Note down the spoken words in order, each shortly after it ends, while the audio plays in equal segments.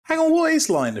Hang on, what is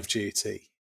Line of Duty?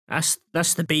 That's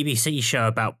the BBC show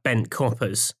about bent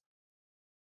coppers.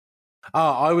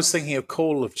 I was thinking of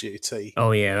Call of Duty.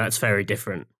 Oh yeah, that's very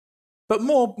different. But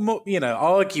more,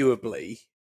 arguably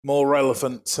more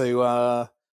relevant to. Well,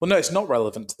 no, it's not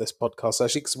relevant to this podcast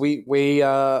actually, because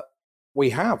we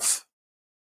have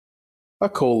a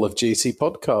Call of Duty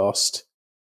podcast.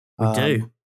 We do.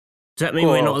 Does that mean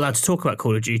we're not allowed to talk about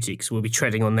Call of Duty because we'll be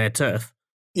treading on their turf?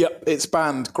 Yep, it's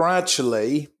banned.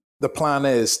 Gradually, the plan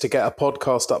is to get a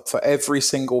podcast up for every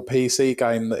single PC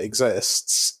game that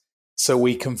exists, so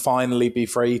we can finally be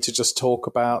free to just talk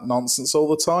about nonsense all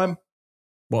the time.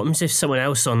 What happens if someone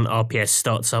else on RPS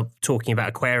starts up talking about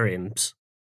aquariums?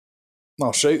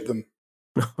 I'll shoot them.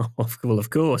 Well, of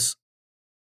course.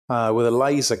 With a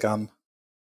laser gun.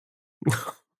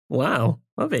 Wow,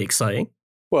 that'd be exciting.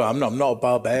 Well, I'm not a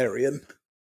barbarian.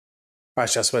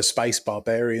 Actually, I suppose space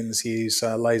barbarians use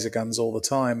laser guns all the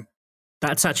time.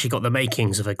 That's actually got the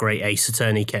makings of a great Ace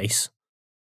Attorney case.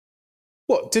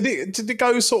 What did it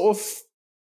go sort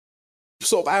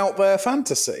of out there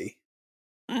fantasy?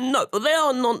 No,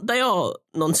 they are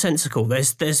nonsensical.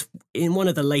 There's in one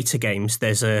of the later games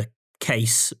there's a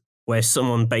case where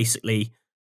someone basically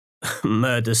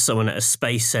murders someone at a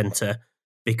space center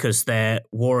because they're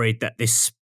worried that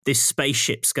this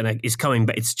spaceship's is coming,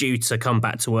 but it's due to come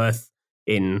back to Earth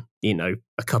in a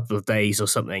couple of days or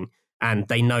something, and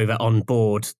they know that on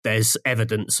board there's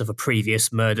evidence of a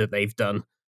previous murder they've done,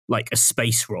 like a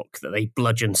space rock that they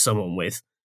bludgeoned someone with.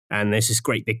 And there's this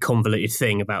great big convoluted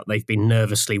thing about they've been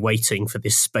nervously waiting for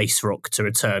this space rock to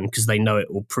return because they know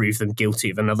it will prove them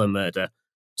guilty of another murder.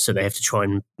 So they have to try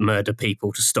and murder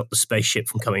people to stop the spaceship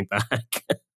from coming back.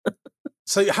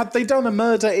 So had they done a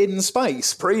murder in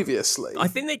space previously? I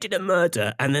think they did a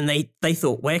murder, and then they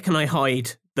thought, where can I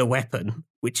hide the weapon,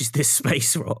 which is this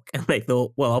space rock? And they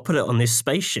thought, well, I'll put it on this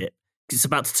spaceship because it's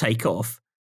about to take off.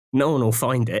 No one will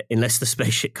find it unless the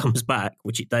spaceship comes back,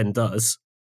 which it then does.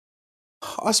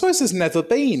 I suppose there's never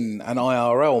been an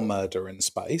IRL murder in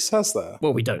space, has there?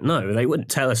 Well, we don't know. They wouldn't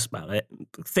tell us about it.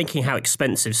 Thinking how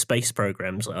expensive space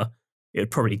programs are, it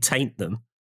would probably taint them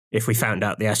if we found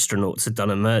out the astronauts had done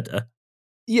a murder.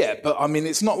 Yeah, but I mean,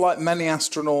 it's not like many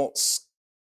astronauts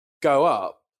go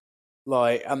up,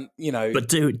 But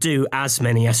do as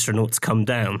many astronauts come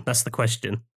down? That's the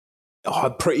question. Oh,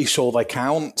 I'm pretty sure they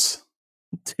count.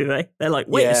 Do they? They're like,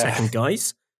 wait a second,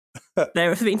 guys. There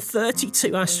have been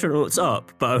 32 astronauts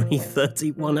up, but only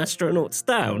 31 astronauts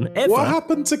down. Ever. What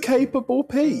happened to Capable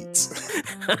Pete?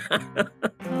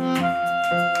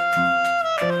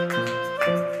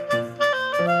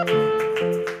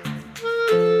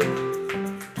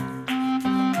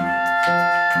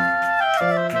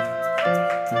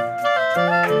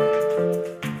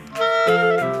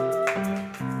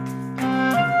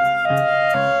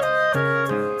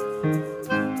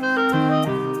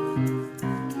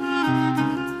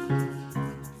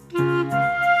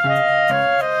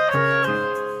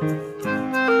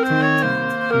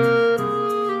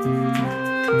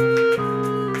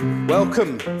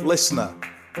 Welcome, listener,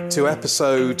 to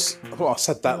episode... Well, I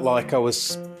said that like I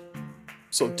was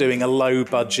sort of doing a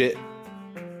low-budget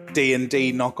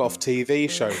D&D knockoff TV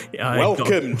show. Yeah,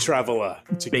 welcome, traveller,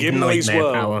 to Gimli's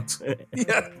World.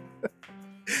 Yeah.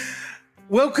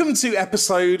 Welcome to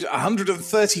episode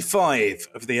 135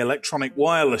 of the Electronic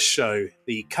Wireless Show,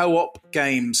 the Co-op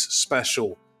Games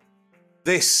Special.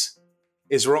 This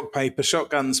is Rock Paper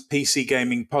Shotgun's PC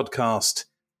gaming podcast,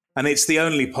 and it's the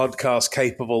only podcast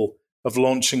capable of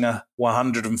launching a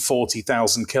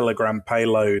 140,000 kilogram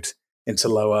payload into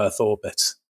low Earth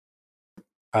orbit.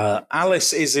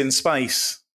 Alice is in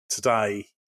space today.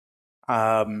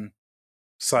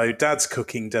 So Dad's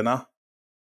cooking dinner.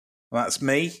 That's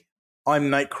me. I'm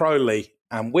Nate Crowley.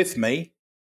 And with me,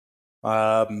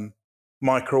 microwaving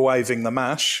the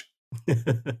mash,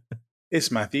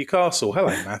 is Matthew Castle. Hello,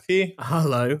 Matthew.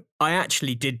 Hello. I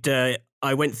actually did...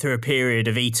 I went through a period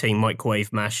of eating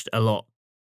microwave mash a lot.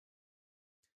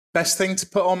 Best thing to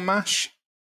put on mash?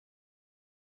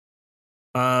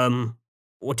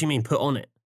 What do you mean, put on it?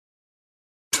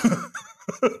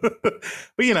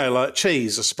 Well, like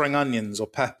cheese or spring onions or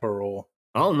pepper or...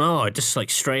 Oh, no, just like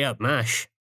straight up mash.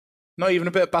 Not even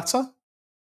a bit of butter?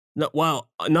 No, well,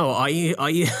 no, I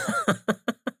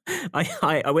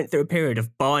went through a period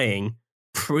of buying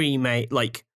pre-made,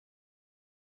 like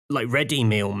ready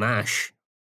meal mash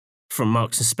from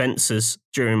Marks and Spencer's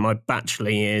during my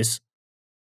bachelor years.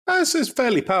 It's a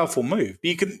fairly powerful move.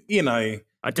 You can, you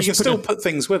can still put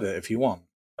things with it if you want.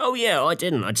 Oh, yeah, I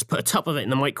didn't. I just put a tub of it in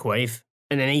the microwave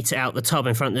and then eat it out the tub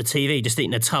in front of the TV, just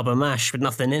eating a tub of mash with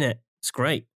nothing in it. It's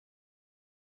great.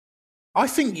 I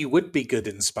think you would be good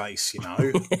in space, you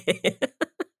know.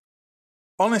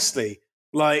 Honestly,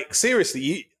 like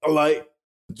seriously,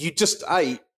 you just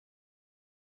ate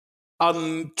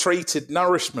untreated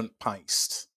nourishment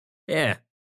paste. Yeah,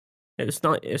 it was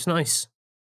nice. It was nice.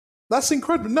 That's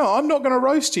incredible. No, I'm not going to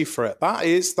roast you for it. That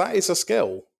is a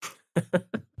skill.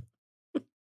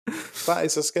 That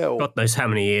is a skill. God knows how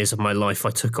many years of my life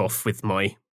I took off with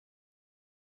my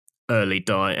early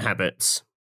diet habits.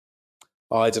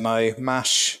 I don't know.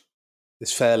 MASH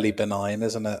is fairly benign,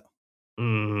 isn't it?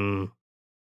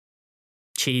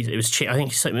 Cheese. It was. I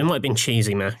think it might have been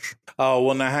cheesy mash. Oh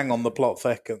well, now hang on. The plot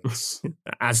thickens.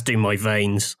 As do my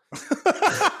veins.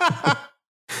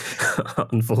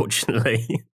 Unfortunately.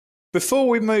 Before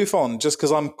we move on, just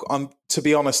because I'm to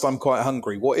be honest, I'm quite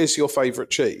hungry. What is your favourite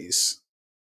cheese?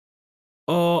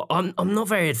 Oh, I'm not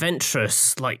very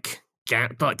adventurous. Like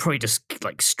probably just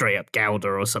like straight up Gouda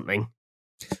or something.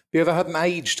 Have you ever had an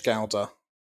aged Gouda?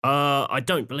 I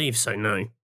don't believe so. No.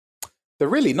 They're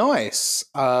really nice.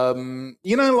 You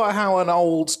know, like how an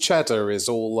old cheddar is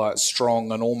all like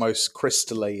strong and almost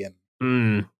crystalline.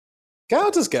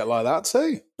 Goudas get like that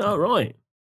too. Oh right.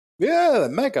 Yeah, they're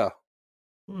mega.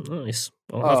 Nice.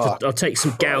 I'll take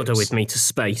some Gouda with me to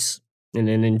space and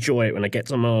then enjoy it when I get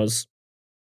to Mars.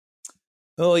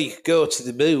 Oh, you could go to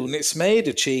the moon. It's made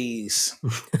of cheese.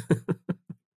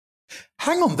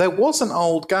 Hang on, there was an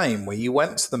old game where you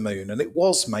went to the moon and it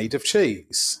was made of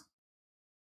cheese.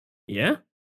 Yeah?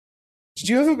 Did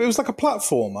you ever? It was like a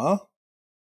platformer.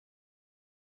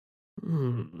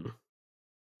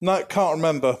 No, can't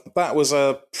remember. That was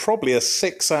probably a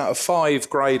 6 out of 5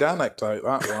 grade anecdote,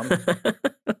 that one.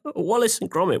 Wallace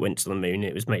and Gromit went to the moon.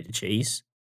 It was made of cheese.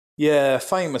 Yeah,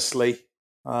 famously.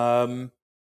 And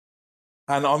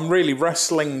I'm really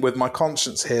wrestling with my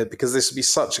conscience here because this would be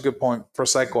such a good point for a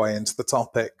segue into the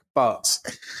topic. But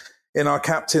in our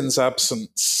captain's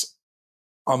absence,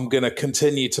 I'm going to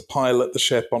continue to pilot the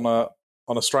ship on a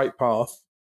straight path.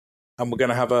 And we're going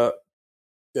to have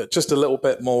just a little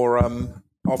bit more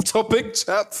off-topic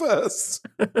chat first.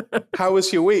 How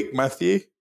was your week, Matthew?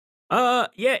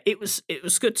 Yeah, it was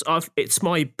good. It's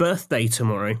my birthday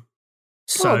tomorrow,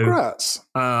 so congrats.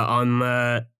 I'm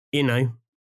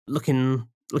looking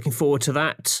forward to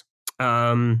that.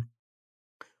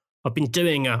 I've been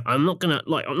doing I'm not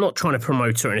trying to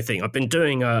promote or anything. I've been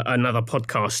doing another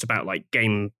podcast about like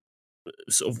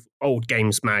sort of old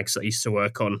games mags that I used to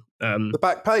work on. The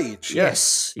Back Page,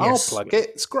 yes. I'll plug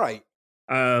it. It's great.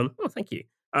 Oh, thank you.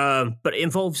 But it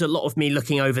involves a lot of me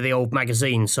looking over the old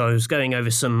magazines. So I was going over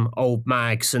some old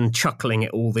mags and chuckling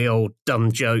at all the old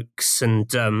dumb jokes. And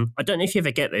I don't know if you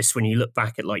ever get this when you look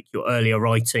back at like your earlier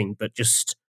writing, but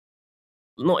just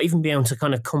not even be able to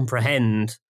kind of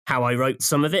comprehend how I wrote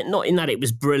some of it. Not in that it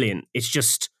was brilliant. It's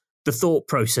just the thought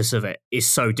process of it is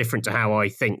so different to how I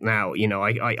think now. You know,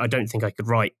 I don't think I could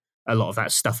write a lot of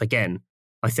that stuff again.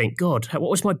 I think, God, what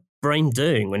was my brain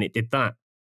doing when it did that?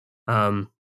 My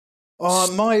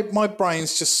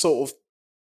brain's just sort of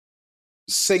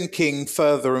sinking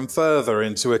further and further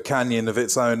into a canyon of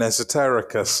its own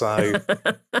esoterica. So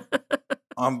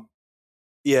I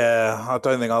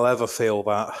don't think I'll ever feel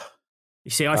that. You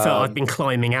see, I felt I've been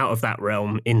climbing out of that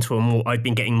realm into I've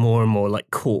been getting more and more like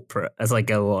corporate as I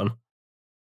go on.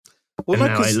 Well,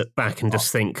 and now I look back and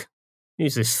just think,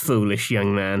 who's this foolish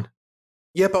young man?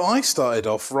 Yeah, but I started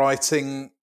off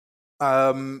writing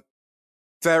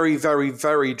very, very,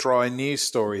 very dry news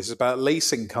stories about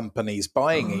leasing companies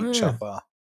buying each other.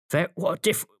 What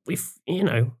different?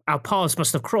 Our paths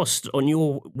must have crossed on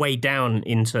your way down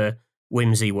into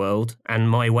Whimsy World and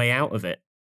my way out of it.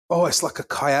 Oh, it's like a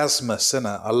chiasmus, isn't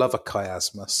it? I love a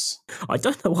chiasmus. I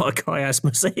don't know what a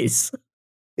chiasmus is.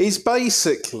 It's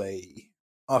basically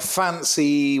a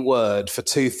fancy word for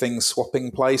two things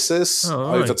swapping places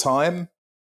over time.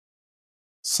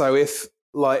 So if,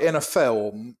 like in a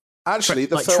film, actually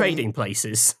the film... trading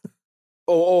places.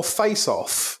 Or Face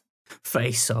Off.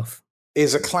 Face Off.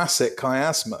 Is a classic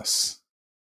chiasmus.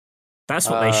 That's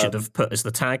what they should have put as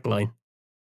the tagline.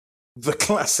 The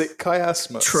classic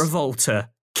chiasmus. Travolta,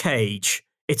 Cage,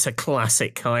 it's a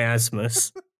classic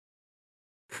chiasmus.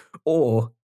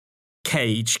 Or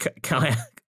Cage,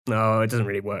 no, it doesn't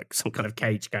really work. Some kind of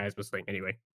Cage chiasmus thing,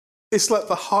 anyway. It's like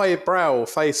the highbrow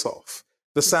Face-Off.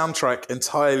 The soundtrack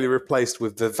entirely replaced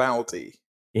with Vivaldi.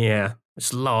 Yeah,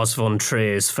 it's Lars von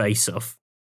Trier's Face Off.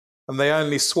 And they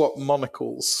only swap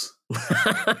monocles.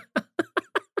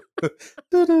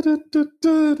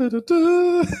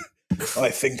 I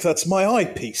think that's my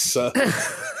eyepiece, sir.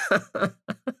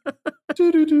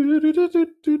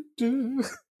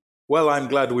 Well, I'm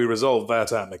glad we resolved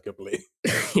that amicably.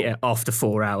 Yeah, after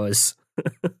 4 hours.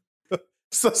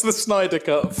 So that's the Snyder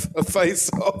Cut of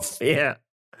Face Off. Yeah.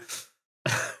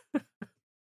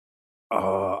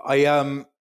 I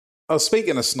was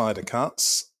speaking of Snyder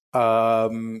Cuts.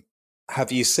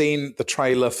 Have you seen the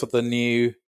trailer for the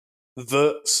new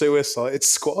The Suicide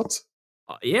Squad?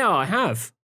 Yeah, I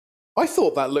have. I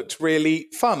thought that looked really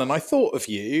fun, and I thought of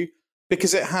you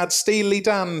because it had Steely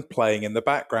Dan playing in the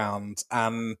background.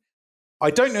 And I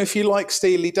don't know if you like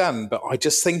Steely Dan, but I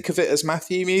just think of it as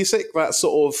Matthew music, that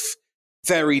sort of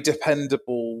very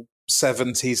dependable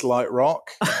 70s light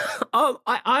rock. I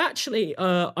actually,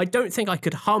 I don't think I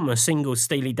could hum a single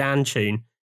Steely Dan tune.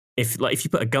 If you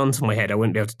put a gun to my head, I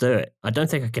wouldn't be able to do it. I don't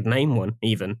think I could name one,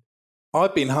 even.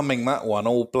 I've been humming that one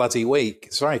all bloody week.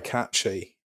 It's very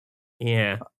catchy.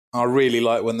 Yeah. I really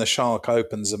like when the shark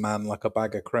opens a man like a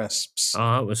bag of crisps.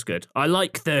 Oh, that was good. I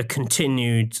like the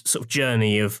continued sort of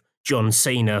journey of John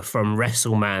Cena from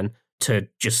WrestleMan to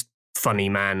just funny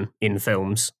man in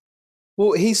films.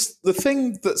 Well, the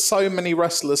thing that so many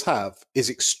wrestlers have is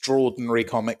extraordinary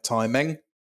comic timing.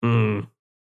 Mm.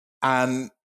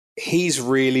 And he's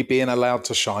really being allowed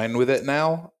to shine with it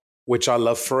now, which I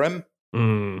love for him.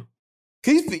 Mm.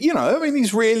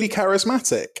 He's really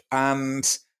charismatic.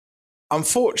 And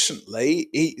unfortunately,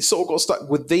 he sort of got stuck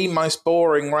with the most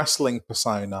boring wrestling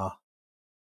persona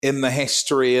in the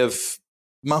history of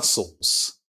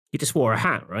muscles. He just wore a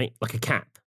hat, right? Like a cap.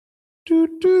 Do,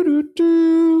 do, do,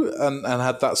 do, and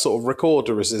had that sort of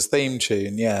recorder as his theme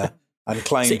tune, yeah, and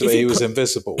claimed that he was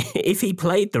invisible. If he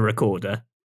played the recorder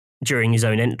during his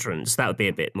own entrance, that would be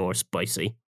a bit more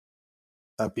spicy.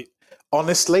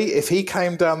 Honestly, if he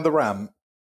came down the ramp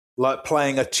like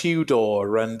playing a Tudor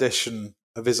rendition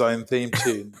of his own theme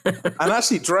tune and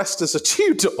actually dressed as a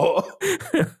Tudor,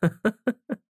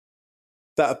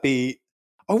 that'd be...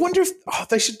 I wonder if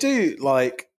they should do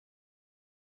like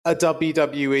a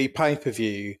WWE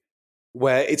pay-per-view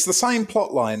where it's the same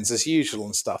plot lines as usual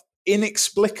and stuff.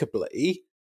 Inexplicably,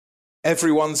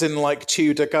 everyone's in like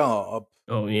Tudor garb.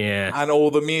 Oh, yeah. And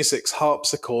all the music's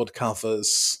harpsichord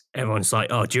covers. Everyone's like,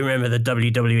 oh, do you remember the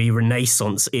WWE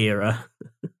Renaissance era?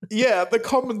 Yeah, the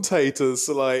commentators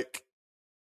are like,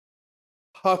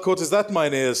 harcourt is that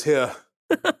mine ears here?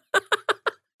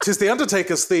 'Tis the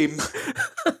Undertaker's theme.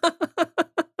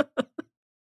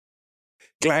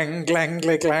 Glang, glang,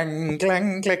 glang, glang,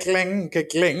 glang, glang,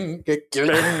 glang,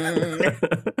 glang.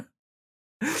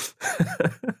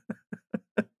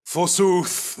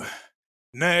 Forsooth,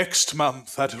 next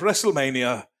month at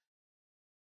WrestleMania,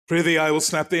 prithee I will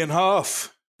snap thee in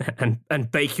half.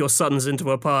 and bake your sons into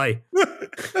a pie.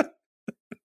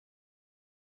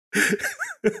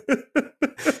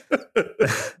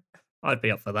 I'd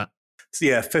be up for that. So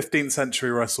yeah, 15th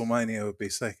century WrestleMania would be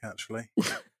sick, actually.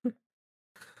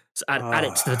 So add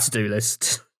it to the to-do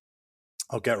list.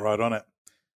 I'll get right on it.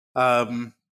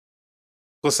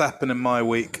 What's happened in my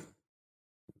week?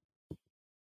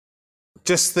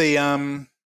 Just the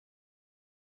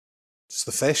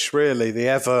fish, really.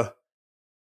 As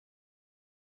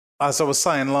I was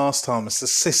saying last time, it's the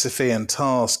Sisyphean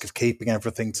task of keeping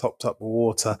everything topped up with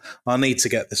water. I need to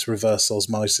get this reverse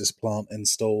osmosis plant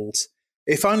installed.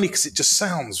 If only because it just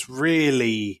sounds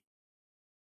really,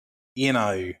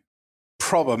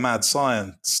 proper mad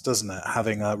science, doesn't it?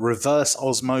 Having a reverse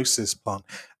osmosis plant.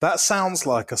 That sounds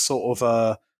like a sort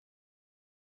of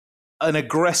an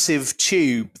aggressive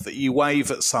tube that you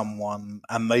wave at someone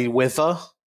and they wither.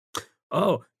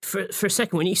 Oh, for a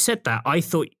second, when you said that, I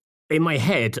thought, in my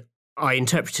head, I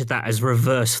interpreted that as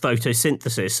reverse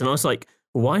photosynthesis. And I was like,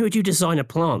 why would you design a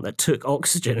plant that took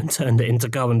oxygen and turned it into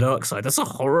carbon dioxide? That's a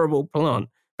horrible plant.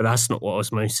 But that's not what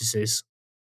osmosis is.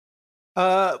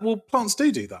 Well, plants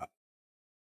do that.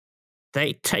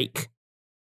 They take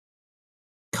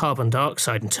carbon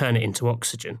dioxide and turn it into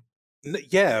oxygen.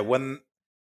 Yeah,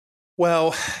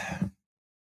 Well...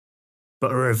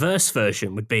 But a reverse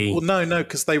version would be... Well, no,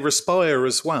 because they respire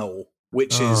as well,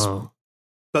 which is...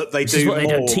 But they this do is what they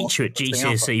more don't teach you at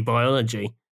GCSE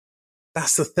biology.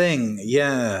 That's the thing,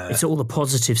 yeah. It's all the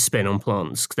positive spin on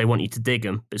plants because they want you to dig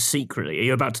them, but secretly, are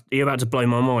you about to blow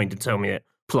my mind and tell me that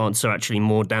plants are actually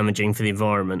more damaging for the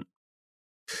environment?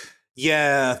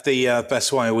 Yeah, the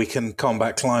best way we can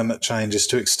combat climate change is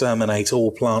to exterminate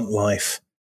all plant life.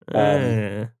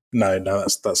 No,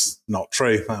 that's not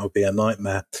true. That would be a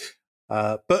nightmare.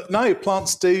 But no,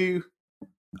 plants do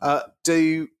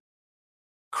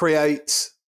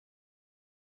create...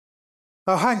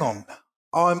 Oh, hang on.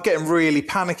 I'm getting really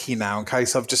panicky now in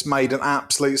case I've just made an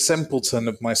absolute simpleton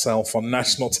of myself on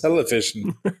national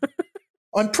television.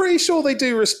 I'm pretty sure they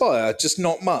do respire, just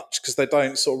not much because they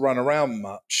don't sort of run around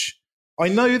much. I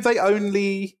know they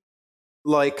only,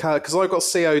 because I've got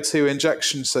CO2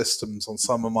 injection systems on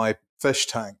some of my fish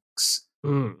tanks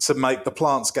Mm. to make the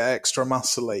plants get extra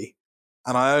muscly.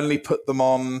 And I only put them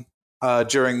on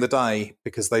during the day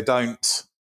because they don't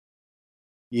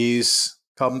use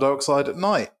carbon dioxide at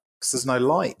night because there's no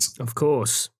light. Of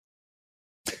course.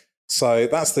 So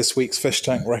that's this week's fish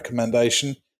tank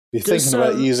recommendation. If you're thinking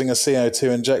about using a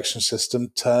CO2 injection system,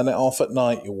 turn it off at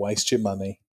night. You'll waste your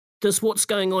money. Does what's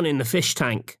going on in the fish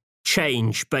tank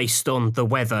change based on the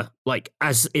weather? Like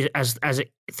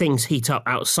things heat up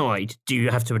outside, do you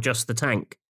have to adjust the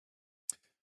tank?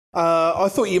 I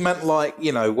thought you meant like,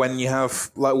 when you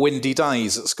have like windy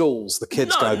days at schools, the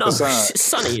kids go berserk. It's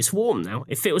sunny, it's warm now.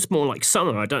 If it was more like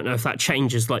summer, I don't know if that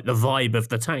changes like the vibe of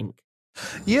the tank.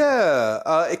 Yeah,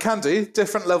 it can do.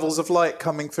 Different levels of light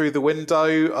coming through the window.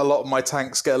 A lot of my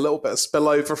tanks get a little bit of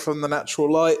spillover from the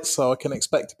natural light, so I can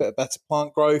expect a bit of better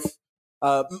plant growth.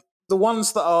 The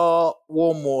ones that are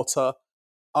warm water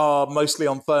are mostly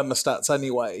on thermostats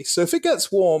anyway. So if it gets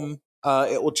warm,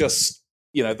 it will just,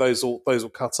 those will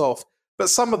cut off. But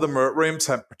some of them are at room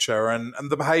temperature, and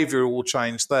the behaviour will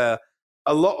change there.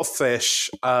 A lot of fish,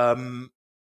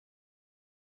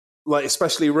 like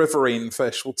especially riverine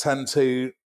fish, will tend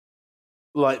to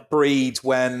like breed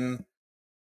when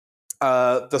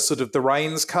the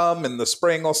rains come in the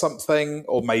spring or something,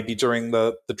 or maybe during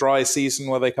the dry season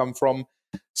where they come from.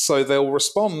 So they'll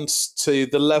respond to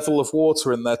the level of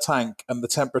water in their tank and the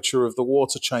temperature of the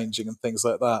water changing and things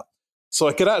like that. So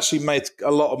I could actually make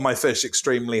a lot of my fish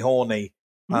extremely horny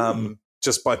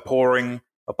just by pouring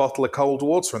a bottle of cold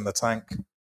water in the tank.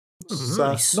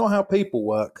 Nice. Not how people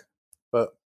work,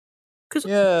 but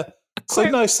yeah. So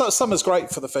no, summer's great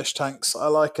for the fish tanks. I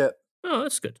like it. Oh,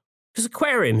 that's good. Because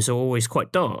aquariums are always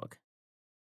quite dark.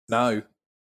 No,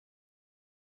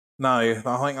 I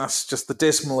think that's just the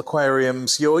dismal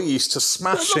aquariums you're used to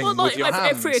smashing with your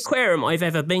hands. Every aquarium I've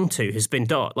ever been to has been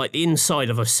dark. Like the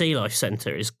inside of a sea life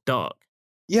centre is dark.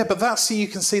 Yeah, but that's so you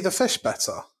can see the fish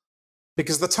better.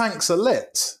 Because the tanks are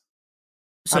lit.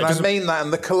 So and I mean that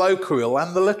in the colloquial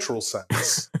and the literal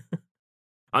sense.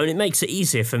 I mean, it makes it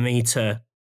easier for me to,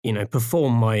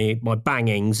 perform my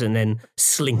bangings and then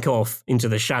slink off into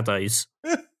the shadows.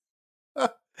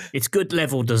 It's good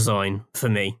level design for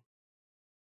me.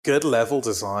 Good level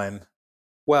design.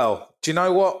 Well, do you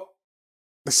know what?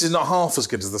 This is not half as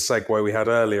good as the segue we had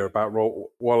earlier about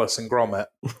Wallace and Gromit.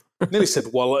 I nearly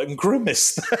said Wallet and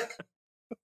Grimace there.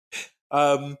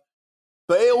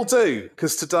 But it'll do,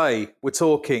 because today we're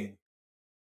talking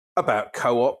about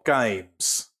co-op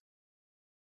games.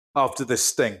 After this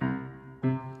sting.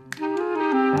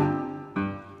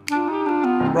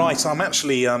 Right, I'm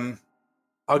actually I'm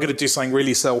going to do something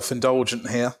really self-indulgent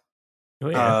here. Oh,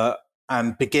 yeah.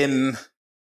 And begin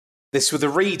this with a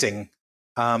reading.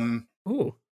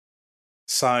 Ooh.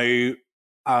 So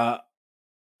I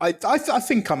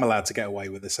think I'm allowed to get away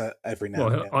with this every now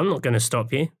and then. I'm not going to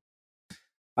stop you.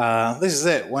 This is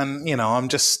it, when, I'm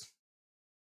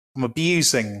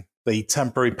abusing the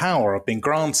temporary power I've been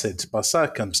granted by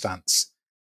circumstance.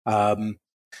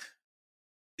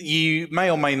 You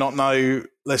may or may not know,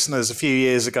 listeners, a few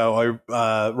years ago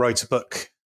I wrote a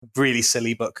book, a really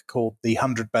silly book called The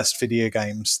 100 Best Video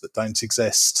Games That Don't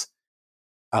Exist.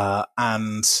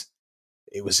 And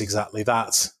it was exactly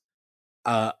that.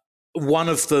 One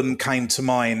of them came to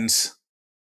mind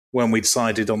when we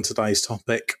decided on today's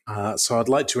topic. So I'd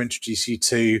like to introduce you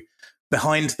to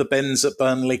Behind the Bins at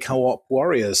Burnley Co-op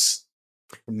Warriors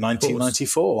from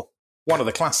 1994. One of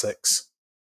the classics.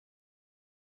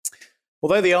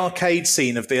 Although the arcade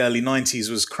scene of the early 90s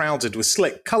was crowded with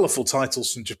slick, colourful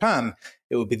titles from Japan,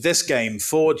 it would be this game,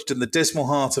 forged in the dismal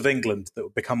heart of England, that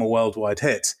would become a worldwide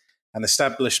hit and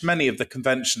establish many of the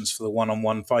conventions for the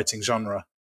one-on-one fighting genre.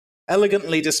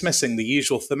 Elegantly dismissing the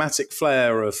usual thematic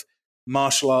flair of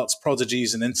martial arts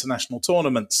prodigies and international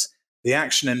tournaments, the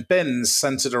action in Bins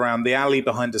centred around the alley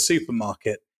behind a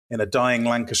supermarket in a dying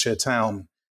Lancashire town,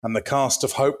 and the cast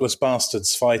of hopeless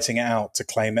bastards fighting it out to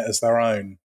claim it as their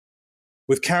own.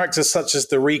 With characters such as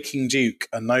the Reeking Duke,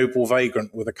 a noble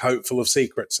vagrant with a coat full of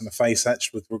secrets and a face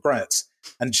etched with regret,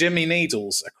 and Jimmy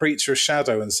Needles, a creature of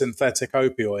shadow and synthetic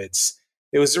opioids,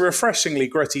 it was a refreshingly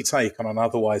gritty take on an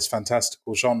otherwise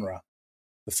fantastical genre.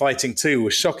 The fighting, too,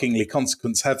 was shockingly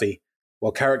consequence-heavy.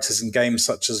 While characters in games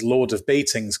such as Lord of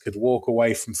Beatings could walk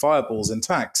away from fireballs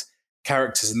intact,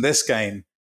 characters in this game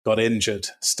got injured,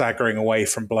 staggering away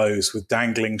from blows with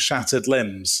dangling shattered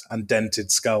limbs and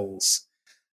dented skulls.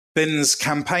 Bins'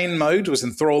 campaign mode was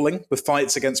enthralling, with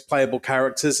fights against playable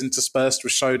characters interspersed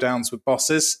with showdowns with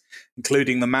bosses,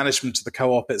 including the management of the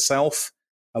co-op itself,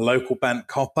 a local bent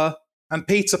copper, and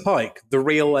Peter Pike, the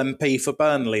real MP for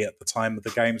Burnley at the time of the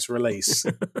game's release.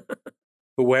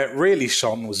 But But where it really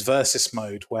shone was Versus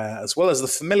Mode, where, as well as the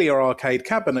familiar arcade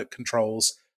cabinet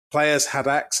controls, players had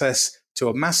access to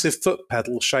a massive foot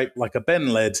pedal shaped like a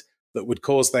bin lid that would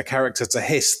cause their character to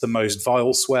hiss the most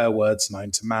vile swear words known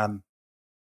to man.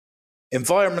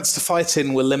 Environments to fight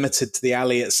in were limited to the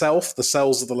alley itself, the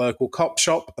cells of the local cop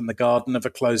shop, and the garden of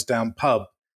a closed-down pub.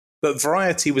 But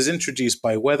variety was introduced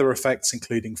by weather effects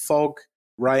including fog,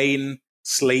 rain,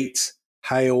 sleet,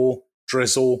 hail,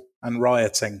 drizzle, and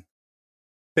rioting.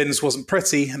 Bins wasn't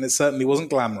pretty, and it certainly wasn't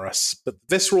glamorous, but the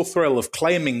visceral thrill of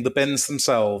claiming the bins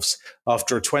themselves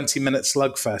after a 20-minute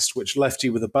slugfest which left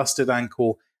you with a busted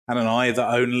ankle and an eye that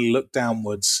only looked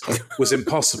downwards was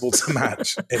impossible to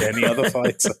match in any other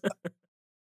fighter.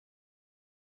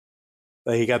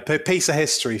 There you go. Piece of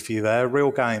history for you there.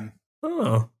 Real game.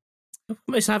 Oh, I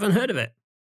almost haven't heard of it.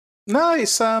 No,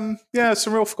 it's some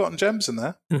real forgotten gems in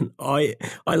there. I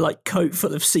like coat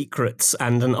full of secrets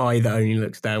and an eye that only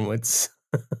looks downwards.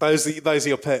 Those are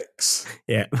your picks.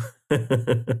 Yeah.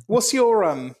 What's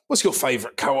your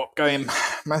favourite co-op game,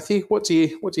 Matthew? What do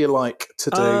you like to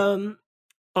do?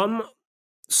 I'm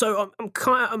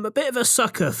a bit of a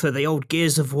sucker for the old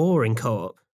Gears of War in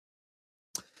co-op.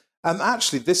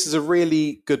 Actually, this is a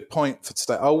really good point for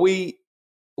today.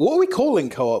 What are we calling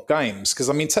co-op games? Because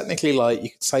I mean, technically, like you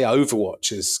could say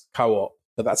Overwatch is co-op,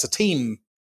 but that's a team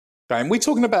game. We're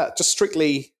talking about just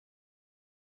strictly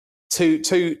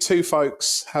two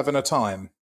folks having a time.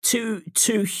 Two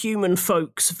human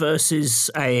folks versus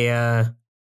some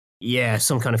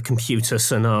kind of computer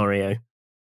scenario.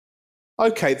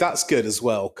 Okay, that's good as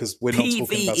well, because we're not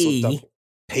talking about sort of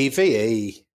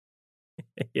PvE.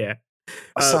 Yeah.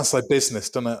 That sounds like business,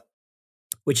 doesn't it?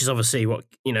 Which is obviously what,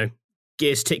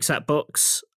 Gears ticks that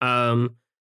box.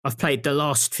 I've played the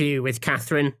last few with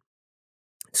Catherine.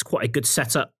 It's quite a good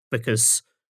setup because,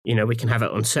 we can have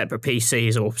it on separate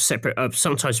PCs or separate.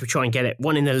 Sometimes we try and get it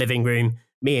one in the living room,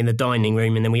 me in the dining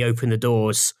room, and then we open the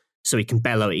doors so we can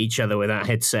bellow at each other with our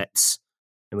headsets,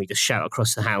 and we just shout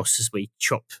across the house as we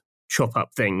chop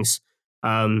up things.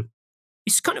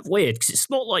 It's kind of weird because it's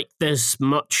not like there's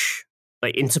much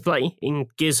like interplay in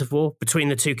Gears of War between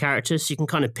the two characters. You can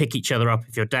kind of pick each other up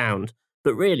if you're downed,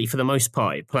 but really for the most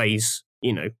part it plays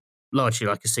largely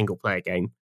like a single player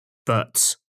game,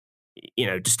 but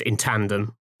just in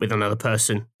tandem with another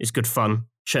person. It's good fun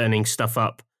churning stuff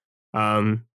up.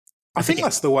 I think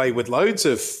that's the way with loads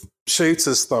of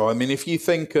shooters though. I mean, if you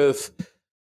think of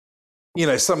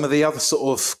some of the other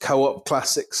sort of co-op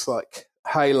classics like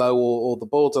Halo or the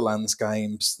Borderlands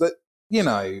games, that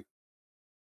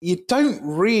you don't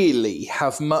really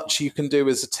have much you can do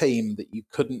as a team that you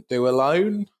couldn't do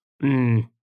alone.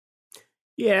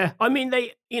 Yeah, I mean,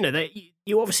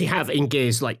 you obviously have in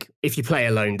Gears, like, if you play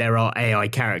alone, there are AI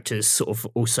characters sort of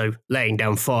also laying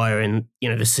down fire, and,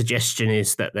 the suggestion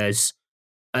is that there's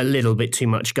a little bit too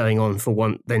much going on for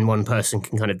one person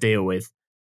can kind of deal with.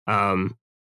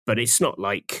 But it's not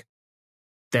like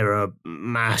there are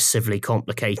massively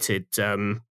complicated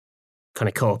kind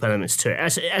of co-op elements to it.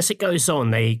 As it goes on,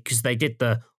 because they did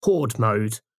the Horde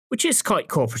mode, which is quite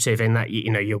cooperative in that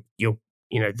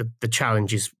the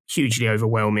challenge is hugely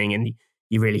overwhelming and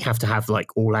you really have to have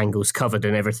like all angles covered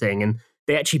and everything. And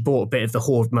they actually brought a bit of the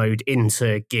Horde mode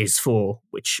into Gears 4,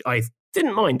 which I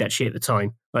didn't mind actually at the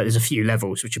time. Like there's a few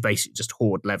levels which are basically just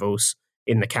Horde levels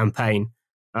in the campaign.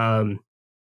 But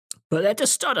they're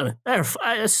just, I don't know,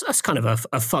 that's kind of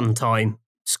a fun time.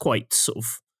 It's quite sort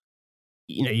of,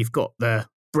 you've got the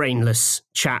brainless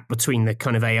chat between the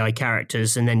kind of AI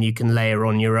characters, and then you can layer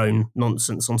on your own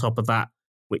nonsense on top of that,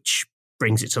 which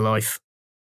brings it to life.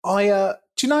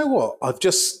 Do you know what? I've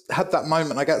just had that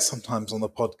moment I get sometimes on the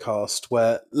podcast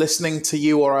where listening to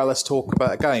you or Alice talk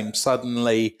about a game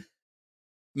suddenly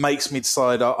makes me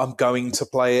decide I'm going to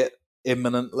play it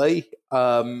imminently.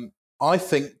 I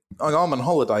think I'm on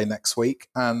holiday next week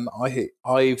and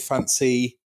I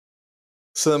fancy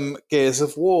some Gears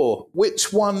of War.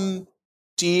 Which one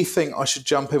do you think I should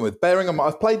jump in with? Bearing in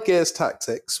mind, I've played Gears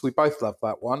Tactics. We both love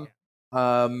that one.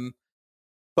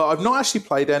 But I've not actually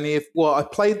played any of... Well, I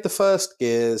played the first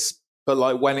Gears, but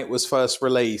like when it was first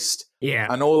released. Yeah.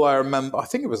 And all I remember... I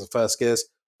think it was the first Gears.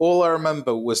 All I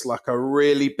remember was like a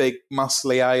really big,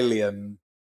 muscly alien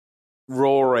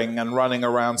roaring and running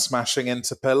around smashing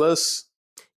into pillars.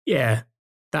 Yeah,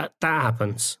 that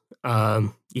happens.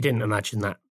 You didn't imagine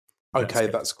that. Okay,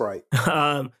 that's great.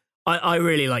 I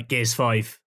really like Gears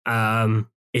 5.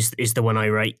 Is the one I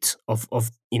rate of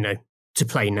to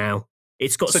play now.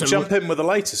 It's got jump in with the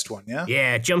latest one, yeah?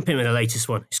 Yeah, jump in with the latest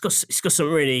one. It's got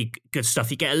some really good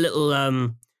stuff. You get a little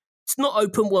it's not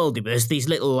open worldy, but there's these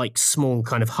little like small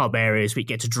kind of hub areas where you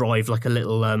get to drive like a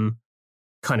little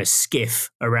kind of skiff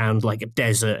around like a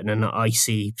desert and an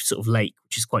icy sort of lake,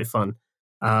 which is quite fun.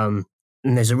 And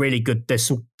there's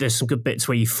some good bits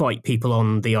where you fight people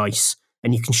on the ice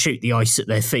and you can shoot the ice at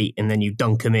their feet and then you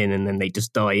dunk them in and then they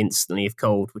just die instantly of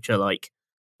cold, which I like.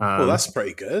 Well, that's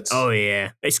pretty good. Oh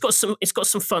yeah, it's got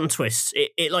some fun twists.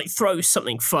 It like throws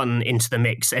something fun into the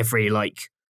mix every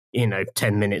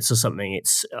 10 minutes or something.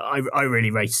 I really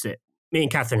rated it. Me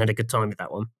and Catherine had a good time with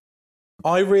that one.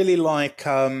 I really like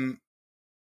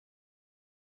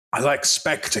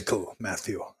spectacle,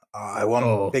 Matthew. I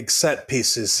want big set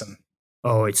pieces and.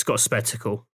 Oh, it's got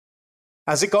spectacle.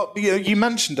 Has it got? You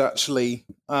mentioned actually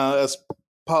as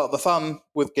part of the fun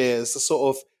with Gears, the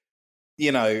sort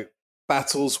of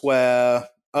battles where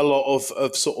a lot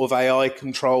of sort of AI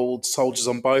controlled soldiers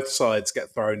on both sides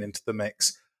get thrown into the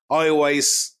mix. I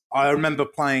remember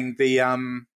playing the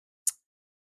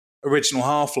original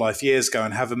Half-Life years ago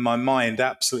and having my mind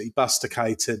absolutely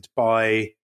busticated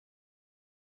by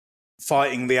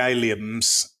fighting the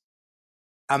aliens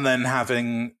and then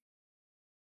having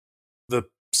the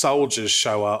soldiers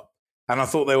show up, and I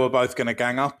thought they were both going to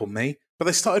gang up on me, but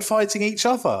they started fighting each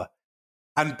other.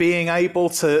 And being able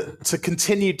to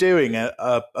continue doing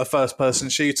a first-person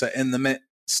shooter in the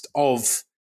midst of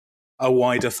a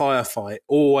wider firefight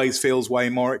always feels way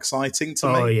more exciting to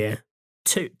me. Oh yeah,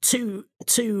 two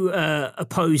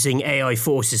opposing AI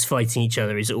forces fighting each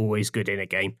other is always good in a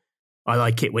game. I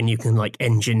like it when you can like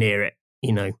engineer it.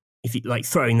 If you like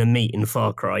throwing the meat in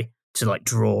Far Cry to like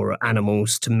draw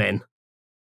animals to men.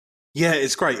 Yeah,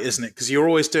 it's great, isn't it? Because you're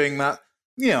always doing that.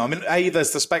 I mean, A,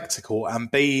 there's the spectacle, and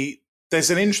B, there's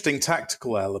an interesting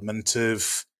tactical element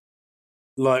of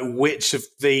like which of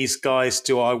these guys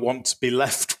do I want to be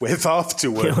left with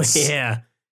afterwards?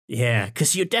 yeah,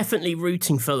 because you're definitely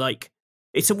rooting for like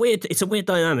it's a weird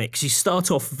dynamic. Because you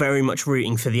start off very much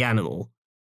rooting for the animal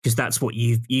because that's what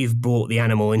you've brought the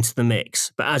animal into the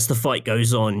mix. But as the fight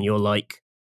goes on, you're like,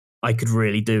 I could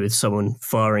really do with someone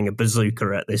firing a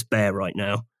bazooka at this bear right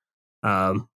now.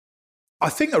 I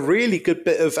think a really good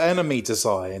bit of enemy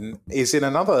design is in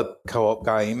another co-op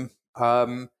game.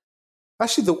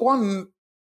 Actually, the one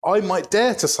I might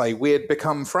dare to say we had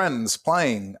become friends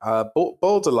playing,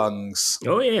 Borderlands.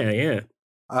 Oh, yeah.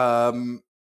 And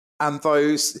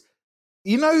those,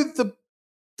 the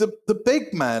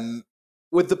big men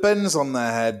with the bins on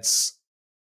their heads,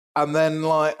 and then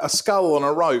like a skull on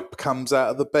a rope comes out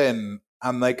of the bin,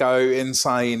 and they go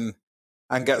insane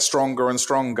and get stronger and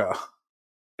stronger.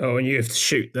 Oh, and you have to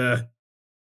shoot the...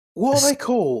 What are they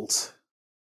called?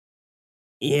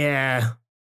 Yeah.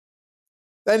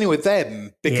 Anyway,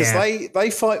 them, because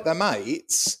they fight their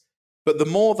mates, but the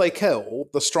more they kill,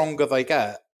 the stronger they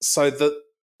get. So that,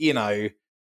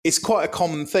 it's quite a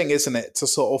common thing, isn't it, to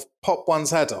sort of pop one's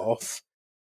head off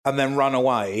and then run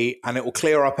away, and it will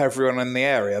clear up everyone in the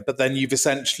area, but then you've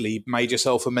essentially made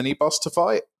yourself a mini-boss to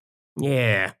fight.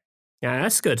 Yeah. Yeah,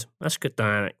 that's good. That's good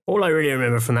dynamic. All I really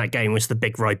remember from that game was the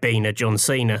big Ribena John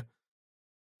Cena.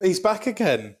 He's back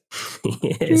again.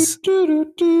 Yes.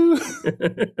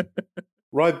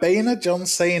 Ribena John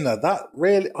Cena. That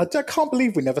really... I can't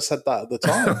believe we never said that at the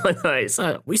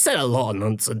time. We said a lot of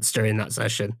nonsense during that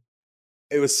session.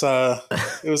 It was good.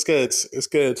 It was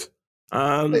good.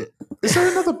 Is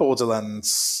there another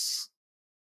Borderlands?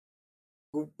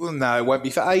 No, it won't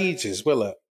be for ages, will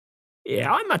it?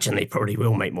 Yeah, I imagine they probably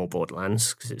will make more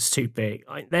Borderlands because it's too big.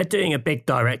 They're doing a big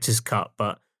director's cut,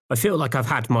 but I feel like I've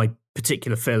had my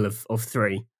particular fill of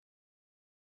 3.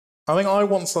 I think I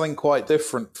want something quite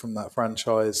different from that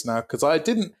franchise now because I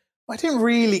didn't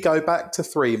really go back to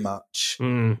 3 much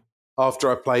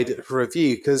after I played it for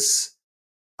review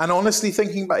and honestly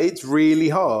thinking about it, it's really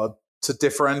hard to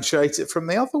differentiate it from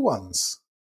the other ones.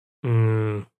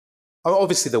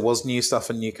 Obviously there was new stuff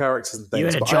and new characters and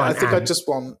things, but I think I just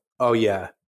want... Oh, yeah.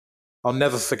 I'll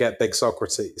never forget Big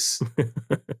Socrates.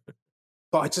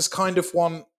 But I just kind of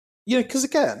want... because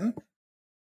again,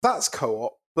 that's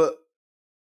co-op, but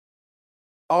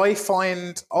I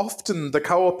find often the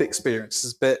co-op experience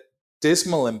is a bit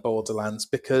dismal in Borderlands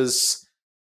because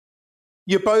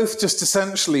you're both just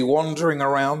essentially wandering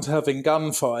around having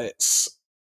gunfights.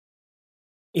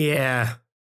 Yeah.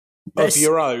 Of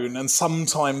your own, and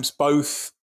sometimes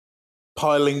both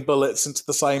piling bullets into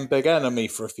the same big enemy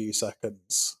for a few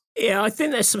seconds. Yeah, I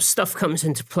think there's some stuff comes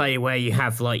into play where you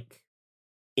have like,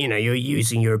 you're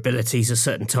using your abilities at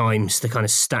certain times to kind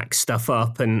of stack stuff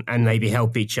up and maybe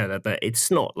help each other, but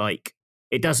it's not like,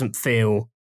 it doesn't feel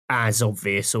as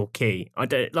obvious or key. I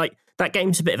don't like, that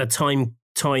game's a bit of a time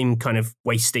kind of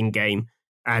wasting game,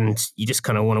 and you just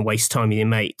kind of want to waste time with your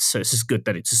mates, so it's just good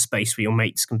that it's a space where your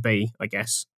mates can be, I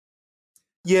guess.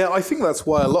 Yeah, I think that's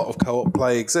why a lot of co-op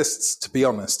play exists, to be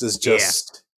honest, is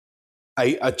just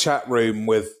a chat room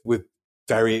with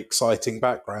very exciting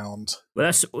background.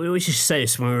 Well, we always used to say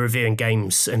this when we were reviewing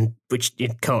games, and which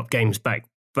co-op games back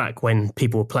when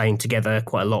people were playing together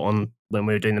quite a lot on when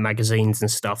we were doing the magazines and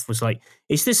stuff. Was like,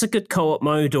 is this a good co-op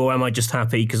mode, or am I just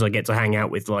happy because I get to hang out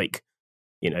with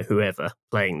whoever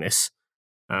playing this?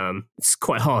 It's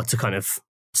quite hard to kind of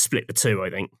split the two, I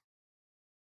think.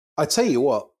 I tell you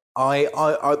what,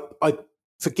 I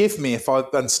forgive me if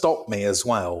and stop me as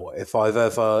well if I've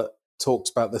ever talked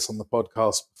about this on the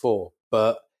podcast before,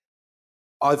 but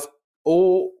I've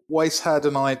always had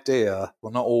an idea.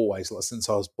 Well, not always, like since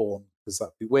I was born, because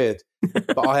that'd be weird.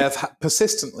 But I have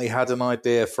persistently had an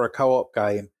idea for a co-op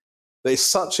game that is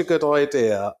such a good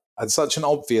idea and such an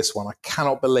obvious one. I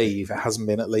cannot believe it hasn't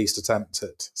been at least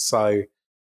attempted. So,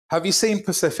 have you seen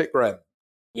Pacific Rim?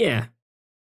 Yeah.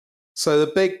 So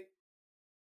the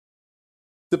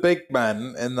big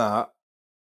men in that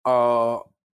are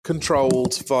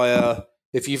controlled via,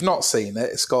 if you've not seen it,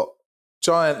 it's got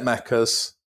giant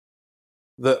mechas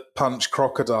that punch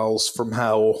crocodiles from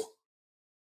hell,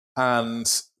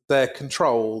 and they're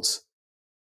controlled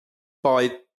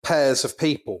by pairs of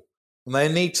people. And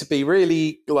they need to be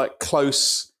really like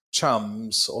close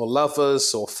chums or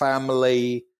lovers or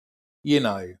family, you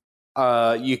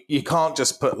can't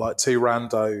just put like two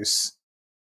randos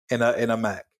in a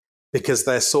mech, because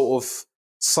they're sort of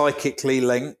psychically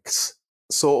linked,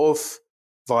 sort of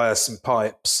via some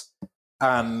pipes.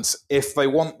 And if they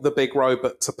want the big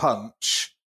robot to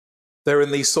punch, they're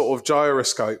in these sort of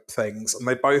gyroscope things, and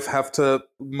they both have to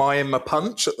mime a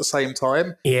punch at the same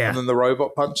time. Yeah. And then the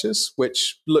robot punches,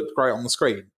 which looked great on the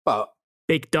screen. But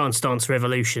big Dance Dance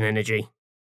Revolution energy.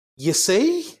 You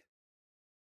see?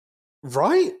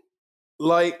 Right?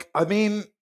 Like, I mean,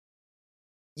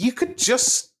 you could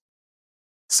just...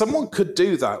 Someone could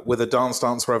do that with a Dance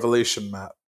Dance Revolution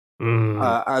map.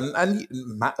 And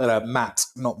Matt,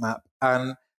 not map.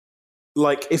 And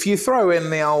like, if you throw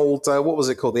in the old, what was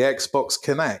it called? The Xbox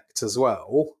Kinect as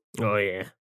well. Oh, yeah.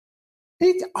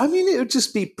 It would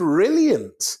just be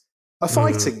brilliant. A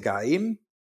fighting game.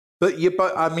 But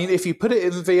if you put it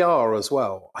in VR as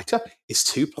well, is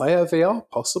 2-player VR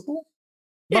possible?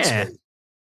 Yeah.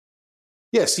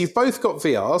 Yes, you've both got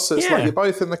VR, so it's like you're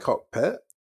both in the cockpit.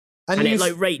 And it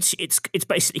like rates, it's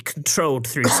basically controlled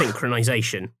through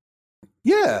synchronization.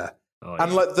 Yeah. Oh,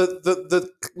 and like the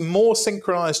more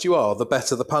synchronized you are, the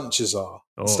better the punches are.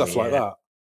 Stuff like that.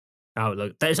 Oh,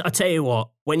 look, I tell you what,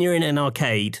 when you're in an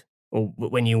arcade, or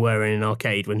when you were in an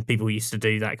arcade, when people used to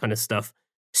do that kind of stuff,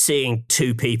 seeing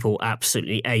two people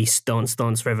absolutely ace Dance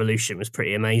Dance Revolution was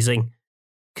pretty amazing,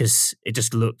 because it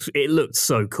looked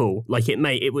so cool. Like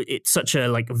it's such a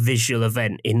like visual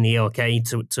event in the arcade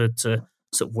to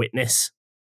sort of witness.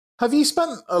 Have you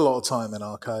spent a lot of time in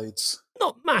arcades?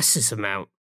 Not massive amount.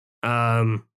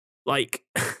 Like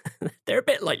they're a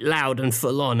bit like loud and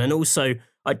full on, and also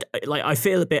I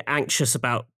feel a bit anxious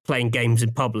about playing games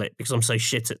in public because I'm so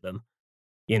shit at them.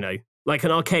 Like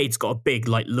an arcade's got a big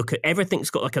like everything's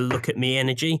got like a look at me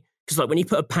energy, because like when you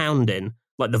put a pound in,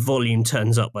 like the volume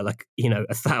turns up by like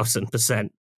 1,000%.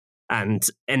 And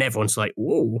everyone's like,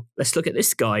 whoa, let's look at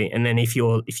this guy. And then if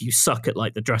you suck at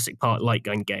like the Jurassic Park light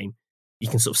gun game, you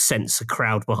can sort of sense a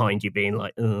crowd behind you being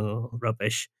like, oh,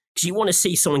 rubbish. Because you want to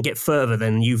see someone get further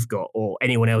than you've got or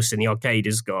anyone else in the arcade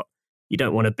has got. You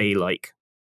don't want to be like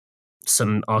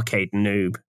some arcade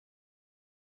noob.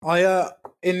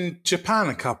 In Japan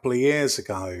a couple of years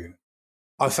ago,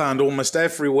 I found almost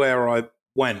everywhere I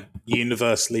went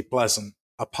universally pleasant,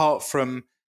 apart from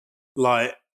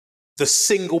like the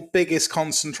single biggest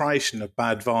concentration of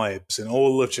bad vibes in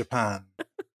all of Japan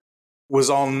was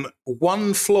on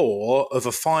one floor of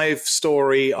a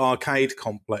 5-story arcade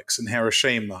complex in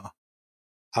Hiroshima.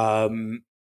 We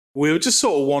were just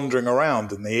sort of wandering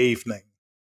around in the evening,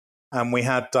 and we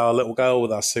had our little girl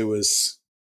with us who was,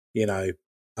 she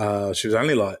was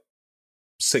only like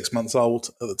 6 months old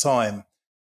at the time.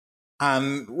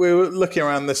 And we were looking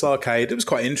around this arcade. It was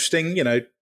quite interesting,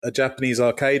 a Japanese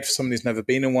arcade for somebody who's never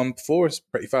been in one before. It's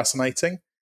pretty fascinating.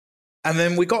 And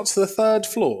then we got to the 3rd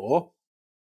floor,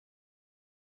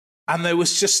 and there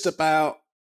was just about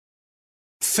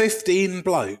 15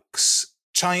 blokes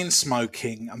chain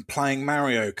smoking and playing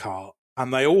Mario Kart.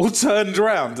 And they all turned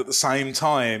around at the same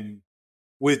time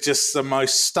with just the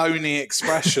most stony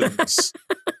expressions.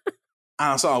 And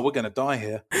I was like, we're going to die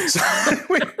here. So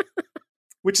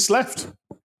we just left.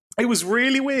 It was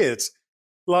really weird.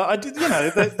 Like, I did,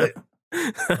 there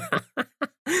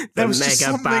was mega just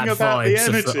something bad about the vibes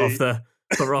energy of the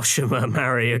Hiroshima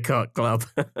Mario Kart Club.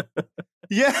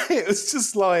 Yeah, it was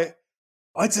just like,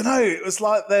 I don't know. It was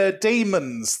like they're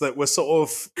demons that were sort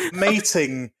of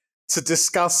meeting to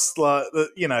discuss, like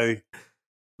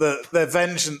their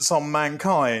vengeance on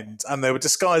mankind, and they were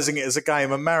disguising it as a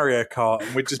game of Mario Kart,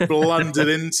 and we just blundered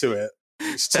into it.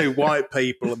 It's two white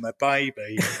people and their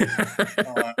baby.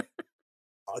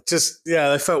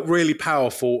 They felt really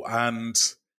powerful, and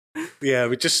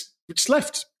we just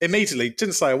left immediately.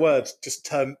 Didn't say a word. Just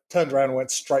turned around and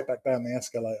went straight back down the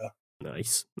escalator.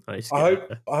 Nice. I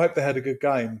hope they had a good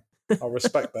game. I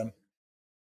respect them.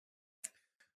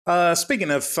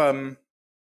 Speaking of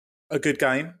a good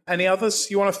game, any others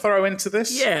you want to throw into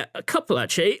this? Yeah, a couple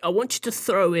actually. I want you to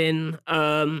throw in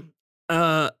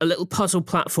a little puzzle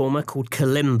platformer called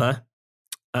Kalimba,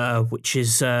 which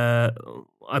is I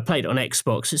played it on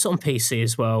Xbox. It's on PC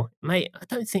as well, mate. I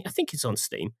think it's on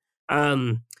Steam.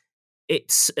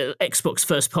 It's an Xbox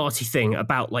first party thing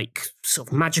about like sort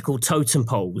of magical totem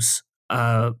poles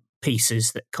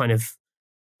pieces that kind of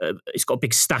it's got a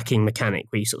big stacking mechanic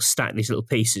where you sort of stack these little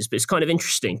pieces, but it's kind of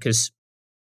interesting because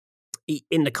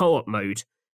in the co-op mode,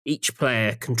 each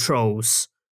player controls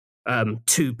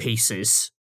two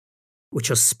pieces which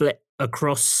are split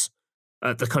across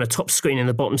the kind of top screen and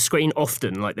the bottom screen.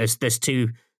 Often, like there's two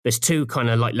kind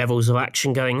of like levels of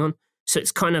action going on. So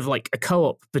it's kind of like a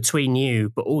co-op between you,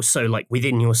 but also like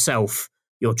within yourself,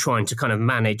 you're trying to kind of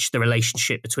manage the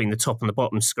relationship between the top and the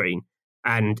bottom screen.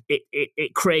 And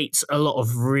it creates a lot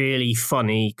of really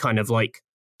funny kind of like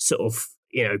sort of,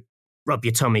 rub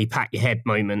your tummy, pat your head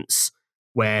moments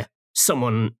where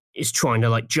someone is trying to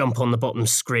like jump on the bottom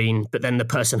screen, but then the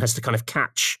person has to kind of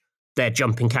catch their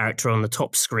jumping character on the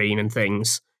top screen and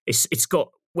things. It's got,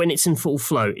 when it's in full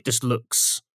flow, it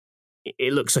looks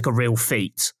like a real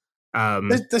feat.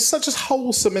 There's such a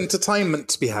wholesome entertainment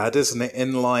to be had, isn't it?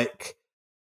 In like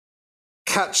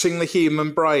catching the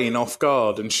human brain off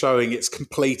guard and showing its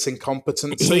complete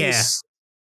incompetencies. Yeah,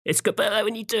 it's good. But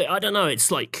when you do it, I don't know.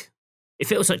 It's like it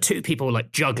feels like two people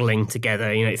like juggling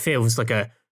together. It feels like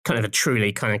a kind of a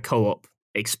truly kind of co-op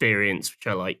experience, which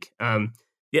I like.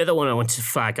 The other one I wanted to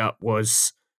flag up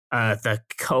was the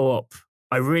co-op.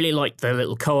 I really liked the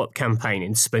little co-op campaign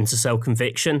in Splinter Cell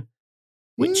Conviction,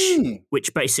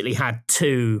 which basically had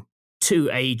two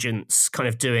agents kind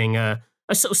of doing a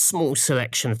sort of small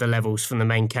selection of the levels from the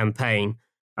main campaign.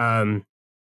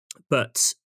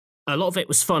 But a lot of it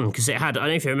was fun because it had, I don't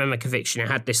know if you remember Conviction, it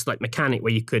had this like mechanic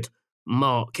where you could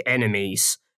mark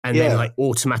enemies and then like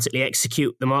automatically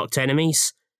execute the marked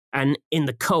enemies. And in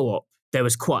the co-op, there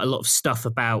was quite a lot of stuff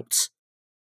about,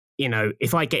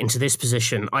 if I get into this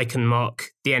position, I can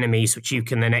mark the enemies, which you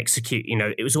can then execute.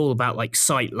 It was all about like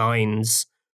sight lines.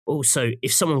 Also,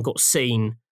 if someone got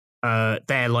seen,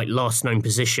 their like last known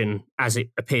position as it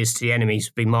appears to the enemies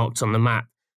would be marked on the map.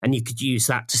 And you could use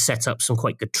that to set up some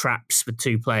quite good traps for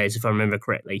two players, if I remember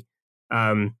correctly,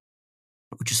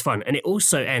 which is fun. And it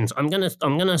also ends, I'm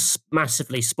gonna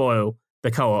massively spoil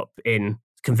the co-op in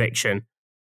Conviction,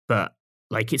 but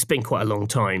like it's been quite a long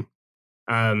time.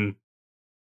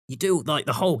 You do like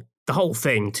the whole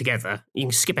thing together. You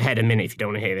can skip ahead a minute if you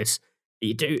don't want to hear this.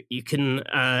 You do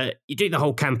the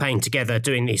whole campaign together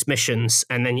doing these missions,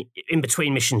 and then in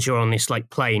between missions you're on this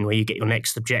like plane where you get your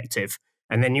next objective,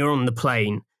 and then you're on the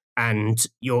plane and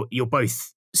you're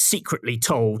both secretly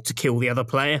told to kill the other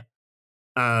player.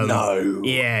 No.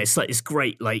 Yeah, it's like this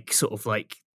great like sort of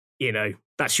like,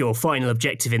 that's your final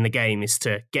objective in the game is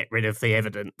to get rid of the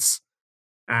evidence.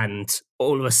 And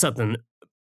all of a sudden,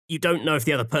 you don't know if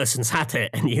the other person's had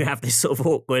it, and you have this sort of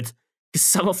awkward, because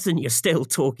so often you're still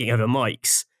talking over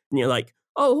mics, and you're like,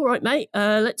 "Oh, all right, mate,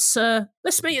 let's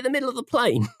meet in the middle of the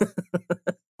plane."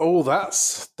 Oh,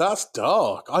 that's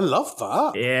dark. I love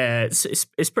that. Yeah,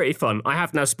 it's pretty fun. I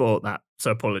have now spoiled that,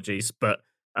 so apologies. But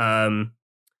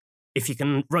if you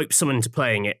can rope someone into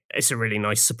playing it, it's a really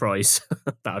nice surprise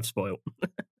that I've spoiled.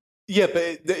 Yeah,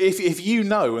 but if you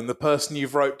know and the person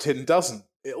you've roped in doesn't,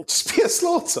 it'll just be a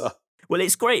slaughter. Well,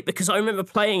 it's great because I remember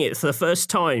playing it for the first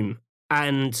time,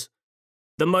 and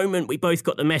the moment we both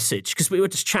got the message, because we were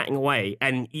just chatting away,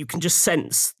 and you can just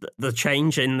sense the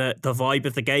change in the vibe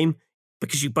of the game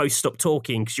because you both stop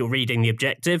talking because you're reading the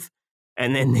objective,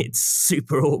 and then it's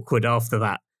super awkward after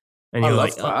that. And you're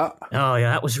like, that. Oh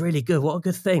yeah, that was really good. What a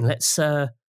good thing. Let's why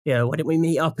don't we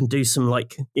meet up and do some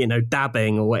like,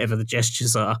 dabbing or whatever the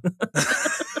gestures are.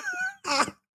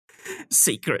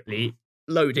 Secretly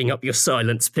loading up your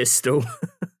silence pistol.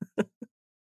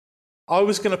 I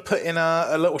was going to put in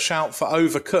a little shout for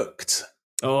Overcooked.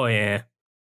 Oh, yeah.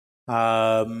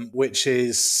 Which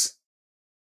is,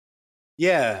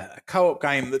 a co-op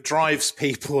game that drives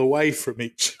people away from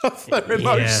each other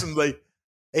emotionally.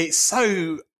 It's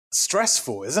so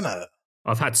stressful, isn't it?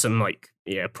 I've had some,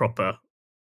 proper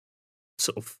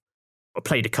sort of I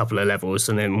played a couple of levels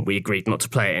and then we agreed not to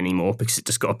play it anymore because it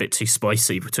just got a bit too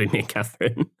spicy between me and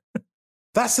Catherine.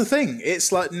 That's the thing.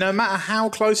 It's like no matter how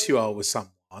close you are with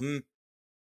someone,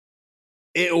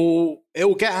 it'll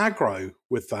get aggro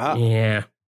with that. Yeah.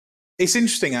 It's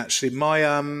interesting actually.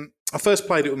 I first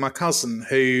played it with my cousin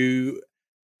who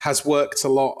has worked a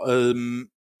lot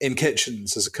in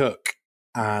kitchens as a cook,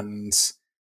 and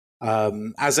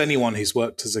as anyone who's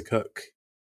worked as a cook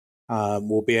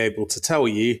will be able to tell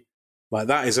you, like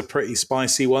that is a pretty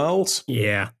spicy world.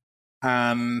 Yeah.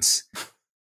 And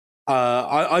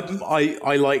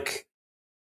I like,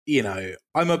 you know,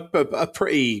 I'm a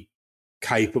pretty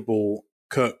capable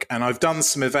cook, and I've done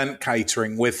some event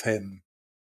catering with him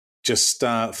just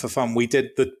for fun. We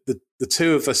did the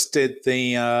two of us did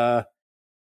the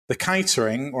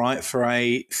catering, right, for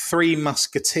a Three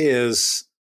Musketeers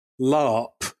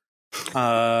LARP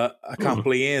a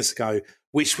couple of years ago,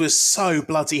 which was so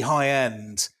bloody high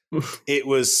end. It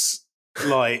was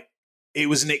an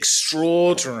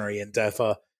extraordinary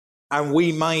endeavor, and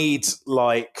we made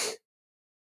like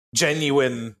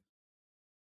genuine,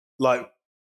 like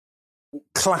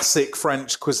classic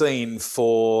French cuisine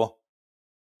for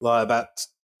like about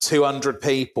 200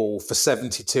 people for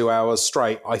 72 hours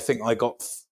straight. I think I got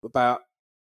about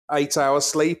 8 hours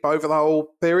sleep over the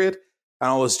whole period,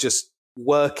 and I was just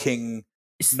working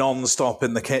non-stop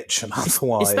in the kitchen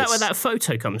otherwise. Is that where that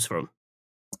photo comes from?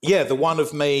 Yeah, the one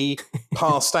of me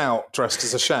passed out dressed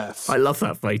as a chef. I love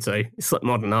that photo. It's like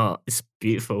modern art. It's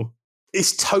beautiful.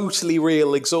 It's totally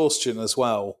real exhaustion as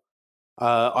well.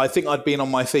 I think I'd been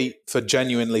on my feet for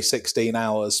genuinely 16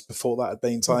 hours before that had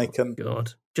been taken. Oh,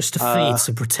 God. Just to feed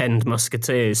some pretend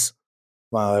musketeers.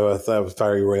 Well, they were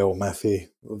very real, Matthew.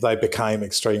 They became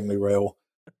extremely real.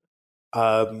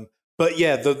 But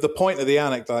yeah, the point of the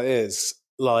anecdote is,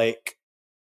 like,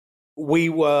 we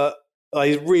were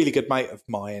a really good mate of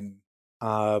mine,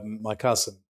 my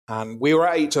cousin, and we were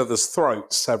at each other's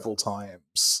throats several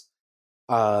times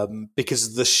because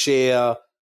of the sheer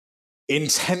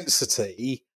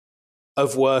intensity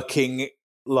of working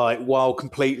like while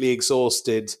completely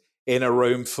exhausted in a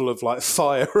room full of like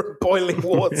fire and boiling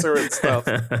water and stuff.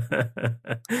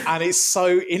 And it's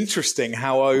so interesting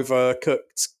how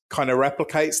Overcooked kind of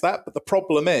replicates that. But the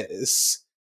problem is,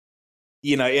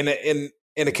 you know, in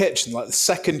a kitchen, like the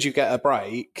second you get a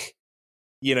break,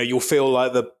 you know, you'll feel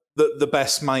like the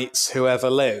best mates who ever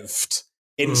lived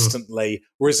instantly.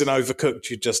 Whereas in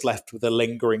Overcooked, you're just left with a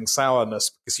lingering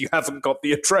sourness because you haven't got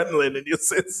the adrenaline in your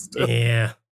system.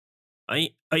 Yeah.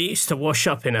 I used to wash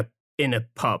up in a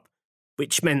pub,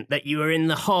 which meant that you were in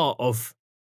the heart of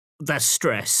that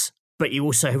stress, but you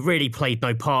also really played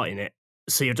no part in it.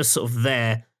 So you're just sort of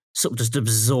there, sort of just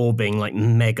absorbing like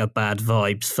mega bad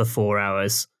vibes for 4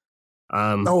 hours.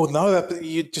 Oh no,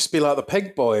 you'd just be like the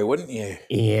pig boy, wouldn't you?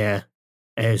 Yeah,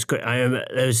 it was great. I remember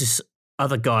there was this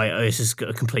other guy. Oh, this is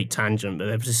a complete tangent, but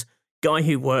there was this guy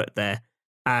who worked there,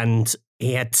 and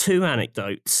he had two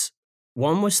anecdotes.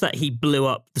 One was that he blew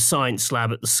up the science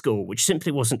lab at the school, which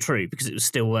simply wasn't true because it was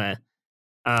still there.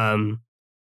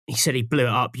 He said he blew it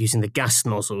up using the gas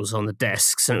nozzles on the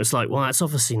desks, and it was like, well, that's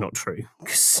obviously not true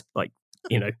because, like,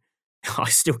 you know, I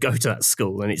still go to that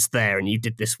school and it's there, and you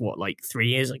did this, what, like 3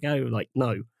 years ago? Like,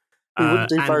 no. He wouldn't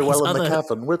do very well in the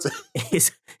cavern, would he?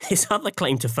 His other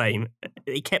claim to fame,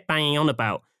 he kept banging on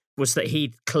about, was that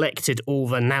he'd collected all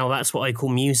the now that's what I call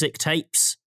music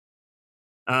tapes.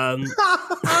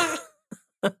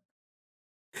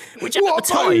 Which at the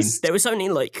time, there was only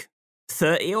like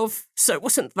 30 of, so it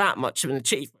wasn't that much of an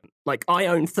achievement. Like, I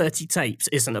own 30 tapes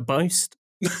isn't a boast.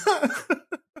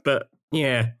 But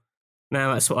yeah,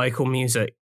 now that's what I call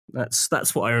music. That's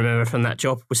what I remember from that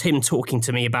job, was him talking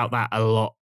to me about that a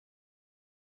lot.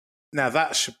 Now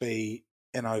that should be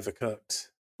in Overcooked.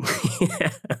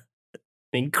 Yeah.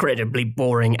 Incredibly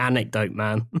boring anecdote,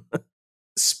 man.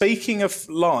 Speaking of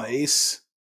lies,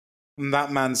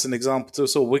 that man's an example to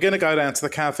us all. We're going to go down to the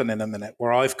cavern in a minute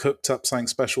where I've cooked up something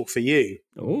special for you.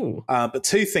 Ooh. But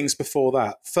two things before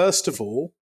that. First of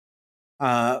all,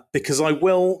 because I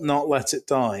will not let it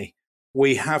die,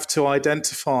 we have to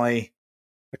identify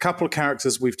a couple of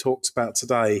characters we've talked about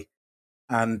today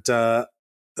and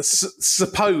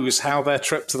suppose how their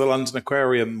trip to the London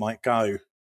Aquarium might go.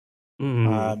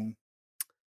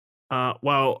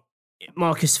 Well,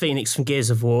 Marcus Phoenix from Gears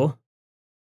of War.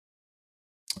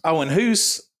 Oh, and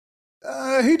who's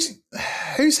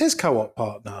his co-op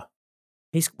partner?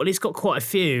 He's got quite a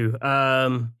few.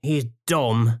 He's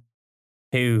Dom,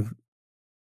 who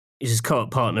is his co-op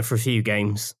partner for a few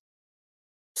games.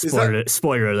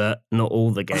 Spoiler alert, not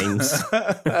all the games.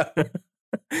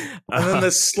 And then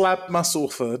there's Slab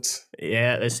Muscleford.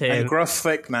 Yeah, there's him. And Gruff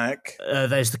Thickneck.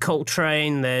 There's the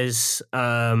Coltrane. There's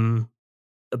a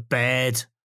Baird.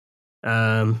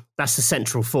 That's the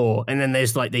central four. And then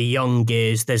there's like the young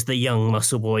Gears. There's the young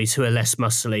muscle boys who are less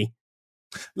muscly.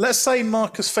 Let's say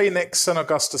Marcus Phoenix and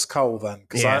Augustus Cole then,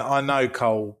 because I know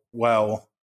Cole well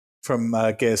from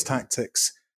Gears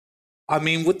Tactics. I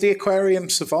mean, would the Aquarium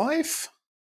survive?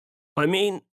 I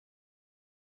mean,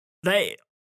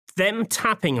 them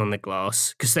tapping on the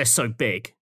glass, because they're so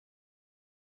big,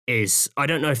 I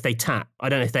don't know if they tap. I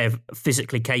don't know if they're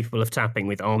physically capable of tapping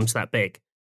with arms that big.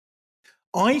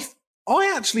 I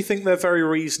actually think they're very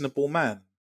reasonable men.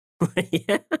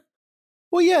 Yeah.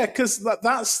 Well, yeah, because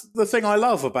that's the thing I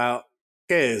love about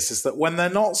Gears, is that when they're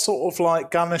not sort of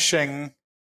like gunishing,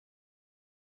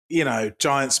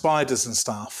 giant spiders and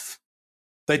stuff,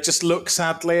 they just look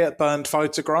sadly at burned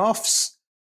photographs.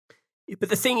 But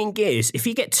the thing in Gears, if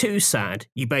you get too sad,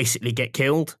 you basically get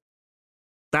killed.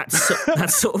 That's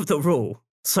sort of the rule.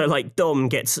 So like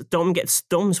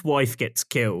Dom's wife gets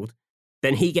killed,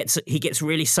 then he gets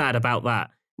really sad about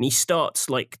that, and he starts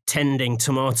like tending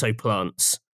tomato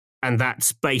plants, and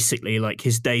that's basically like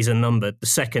his days are numbered. The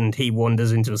second he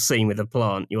wanders into a scene with a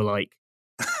plant, you're like,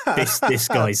 this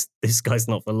guy's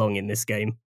not for long in this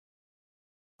game.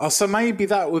 Oh, so maybe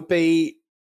that would be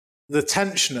the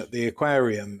tension at the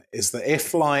Aquarium, is that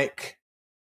if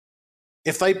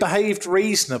they behaved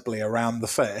reasonably around the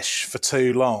fish for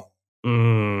too long,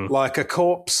 like a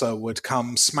corpser would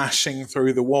come smashing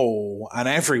through the wall and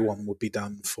everyone would be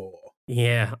done for.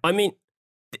 Yeah. I mean,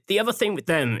 the other thing with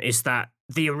them is that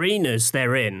the arenas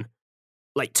they're in,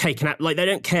 like taken out, like they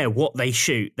don't care what they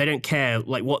shoot. They don't care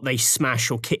like what they smash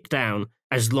or kick down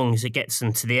as long as it gets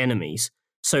them to the enemies.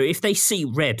 So if they see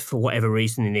red for whatever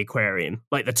reason in the Aquarium,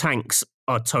 like the tanks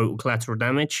are total collateral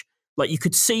damage, like you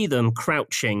could see them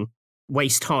crouching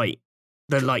waist height,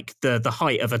 the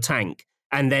height of a tank,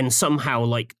 and then somehow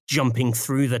like jumping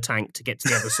through the tank to get to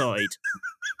the other side.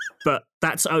 But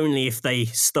that's only if they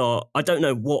start. I don't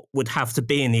know what would have to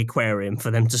be in the Aquarium for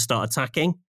them to start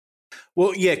attacking.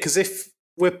 Well, yeah, because if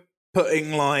we're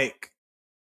putting like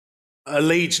a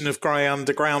legion of grey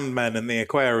underground men in the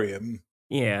Aquarium,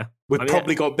 yeah, we've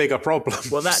probably got bigger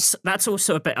problems. Well, that's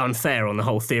also a bit unfair on the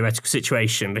whole theoretical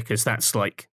situation, because that's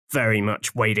like very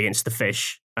much weighed against the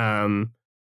fish. Well,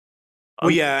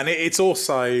 yeah, and it's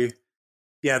also,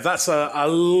 yeah, that's a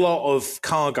lot of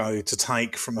cargo to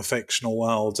take from a fictional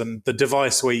world, and the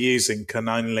device we're using can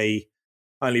only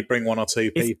bring one or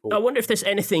two people. I wonder if there's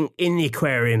anything in the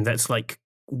Aquarium that's like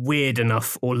weird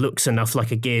enough or looks enough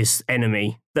like a Gears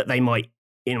enemy that they might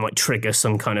trigger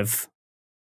some kind of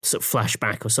sort of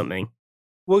flashback or something.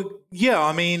 Well, yeah,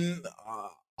 I mean,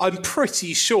 I'm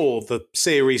pretty sure the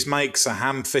series makes a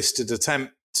ham-fisted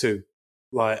attempt to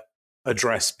like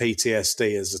address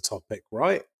PTSD as a topic,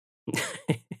 right?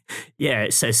 Yeah,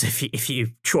 it says if you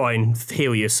try and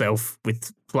heal yourself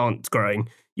with plants growing,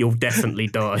 you'll definitely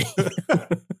die.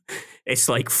 It's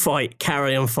like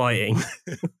carry on fighting.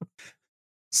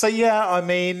 So yeah, I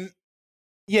mean,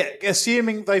 yeah,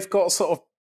 assuming they've got sort of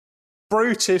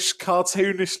brutish,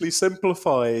 cartoonishly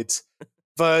simplified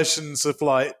versions of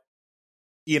like,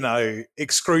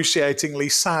 excruciatingly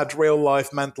sad real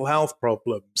life mental health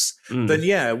problems, then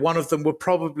yeah, one of them would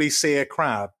probably see a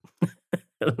crab.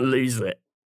 Lose it.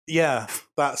 Yeah,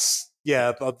 but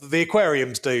the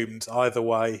Aquarium's doomed either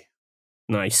way.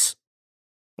 Nice.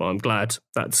 Well, I'm glad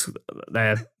that's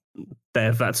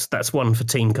one for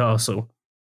Team Castle.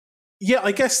 Yeah,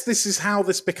 I guess this is how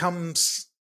this becomes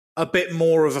a bit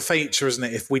more of a feature, isn't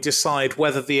it? If we decide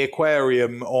whether the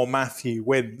Aquarium or Matthew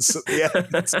wins at the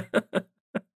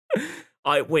end.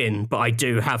 I win, but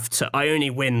I only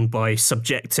win by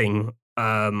subjecting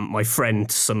my friend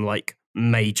to some like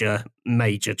major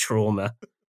trauma.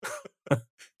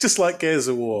 Just like Gears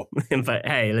of War. But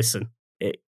hey, listen,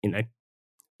 it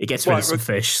gets rid of some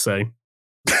fish, so.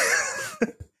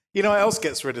 You know what else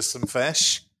gets rid of some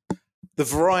fish? The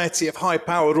variety of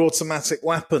high-powered automatic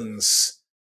weapons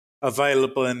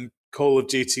available in Call of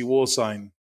Duty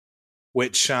Warzone,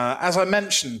 which, as I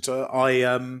mentioned,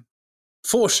 I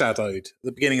foreshadowed at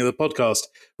the beginning of the podcast,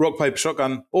 Rock Paper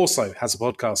Shotgun also has a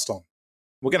podcast on.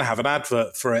 We're going to have an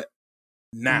advert for it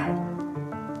now.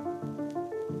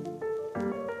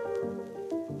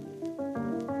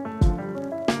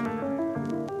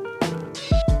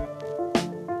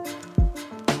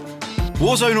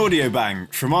 Warzone Audio Bang,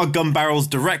 from our gun barrels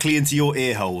directly into your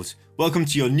ear holes. Welcome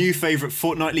to your new favourite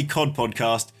fortnightly COD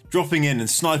podcast, dropping in and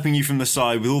sniping you from the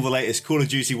side with all the latest Call of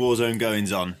Duty Warzone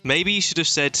goings on. Maybe you should have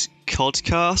said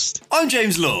Codcast. I'm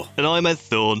James Law. And I'm Ed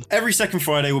Thorne. Every second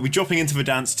Friday, we'll be dropping into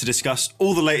Verdansk to discuss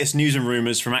all the latest news and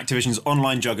rumours from Activision's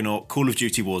online juggernaut, Call of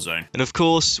Duty Warzone. And of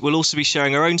course, we'll also be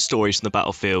sharing our own stories from the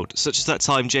battlefield, such as that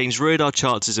time James ruined our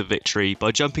chances of victory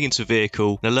by jumping into a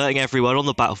vehicle and alerting everyone on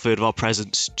the battlefield of our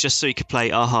presence just so he could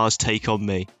play Aha's Take on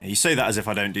Me. You say that as if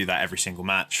I don't do that every single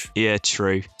match. Yeah,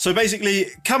 true. So basically,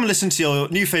 come and listen to your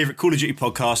new favourite Call of Duty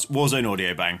podcast, Warzone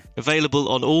Audio Bang. Available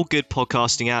on all good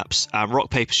podcasting apps and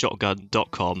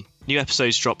rockpapershotgun.com. New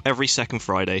episodes drop every second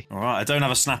Friday. Alright, I don't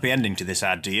have a snappy ending to this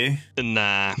ad, do you?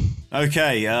 Nah.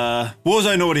 Okay,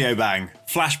 Warzone Audio Bang.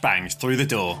 Flashbangs through the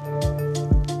door.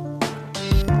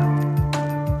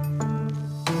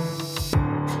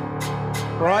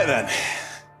 Right then.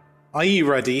 Are you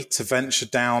ready to venture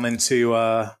down into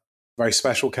a very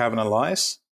special Cavern of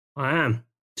Lies? I am.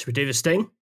 Should we do the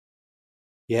sting?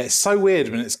 Yeah, it's so weird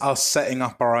when it's us setting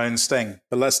up our own sting,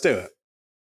 but let's do it.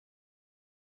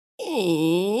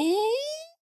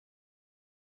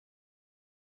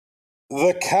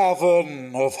 The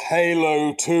Cavern of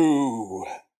Halo 2.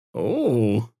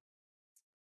 Oh.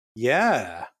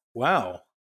 Yeah, wow.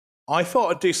 I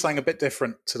thought I'd do something a bit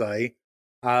different today.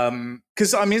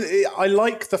 Because, I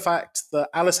like the fact that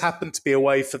Alice happened to be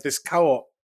away for this co-op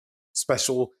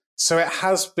special, so it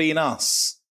has been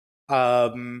us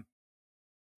doing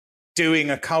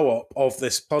a co-op of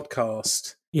this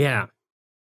podcast. Yeah.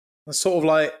 It's sort of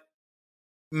like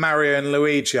Mario and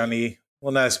Luigi, only,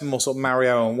 well, no, it's more sort of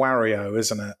Mario and Wario,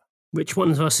 isn't it? Which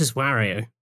one's us is Wario?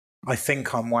 I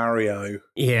think I'm Wario.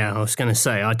 Yeah, I was going to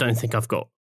say, I don't think I've got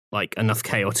like enough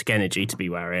chaotic energy to be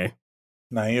Wario.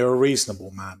 No, you're a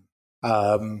reasonable man.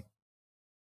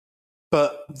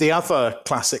 But the other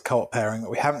classic co-op pairing that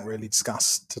we haven't really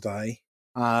discussed today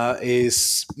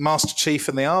is Master Chief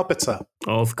and the Arbiter.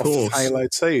 Of course. Halo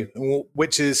 2,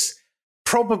 which is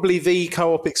probably the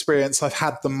co-op experience I've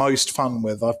had the most fun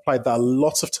with. I've played that a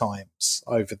lot of times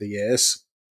over the years.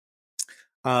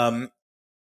 And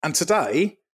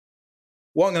today,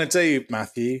 what I'm going to do,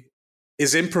 Matthew,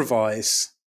 is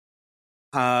improvise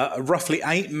a roughly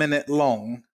 8-minute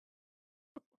long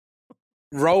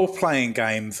role-playing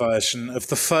game version of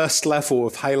the first level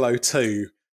of Halo 2,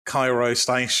 Cairo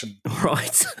Station.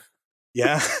 Right.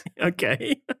 Yeah?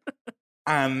 Okay.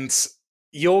 And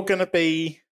you're going to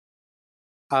be...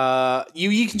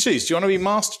 you can choose. Do you want to be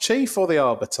Master Chief or the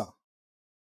Arbiter?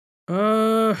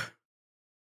 I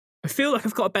feel like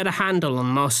I've got a better handle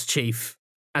on Master Chief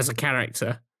as a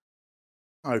character.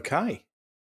 Okay.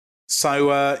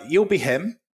 So you'll be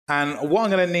him. And what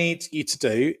I'm going to need you to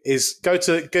do is go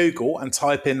to Google and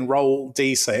type in roll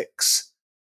D6.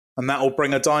 And that will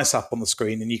bring a dice up on the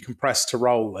screen and you can press to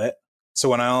roll it. So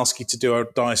when I ask you to do a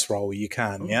dice roll, you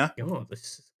can, yeah? God,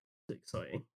 this is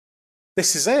exciting.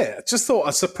 This is it. I just thought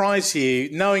I'd surprise you,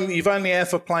 knowing that you've only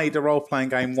ever played a role-playing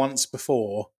game once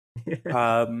before.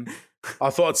 I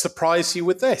thought I'd surprise you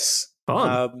with this.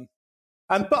 Fun.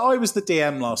 But I was the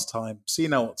DM last time, so you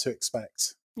know what to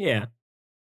expect. Yeah.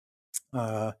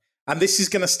 And this is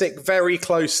going to stick very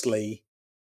closely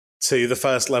to the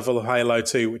first level of Halo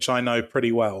 2, which I know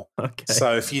pretty well. Okay.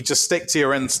 So if you just stick to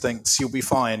your instincts, you'll be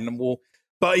fine. And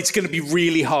but it's going to be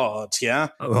really hard, yeah?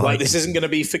 Right. Like, this isn't going to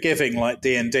be forgiving like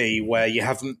D&D, where you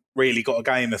haven't really got a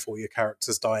game if all your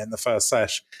characters die in the first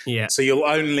sesh. Yeah. So you'll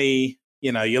only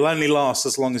last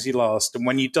as long as you last. And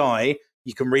when you die,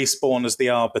 you can respawn as the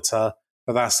Arbiter,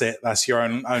 but that's it. That's your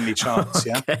only chance,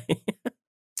 yeah?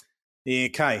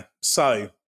 Okay. So,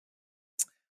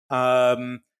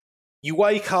 you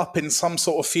wake up in some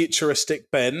sort of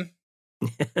futuristic bin,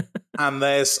 and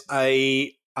there's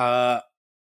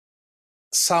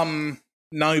some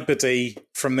nobody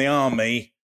from the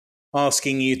army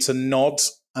asking you to nod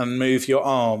and move your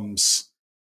arms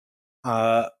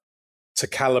to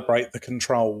calibrate the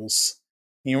controls.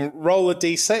 You roll a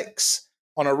d6.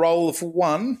 On a roll of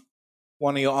 1,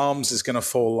 one of your arms is going to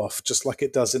fall off, just like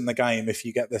it does in the game if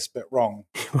you get this bit wrong.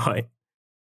 Right.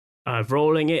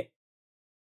 Rolling it.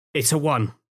 It's a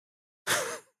 1.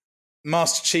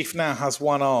 Master Chief now has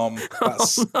 1 arm.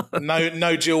 That's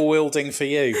no dual wielding for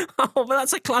you. Oh, but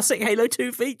that's a classic Halo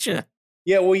 2 feature.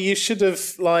 Yeah, well, you should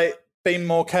have been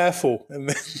more careful in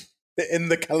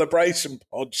the calibration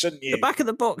pod, shouldn't you? The back of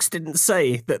the box didn't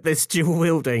say that this dual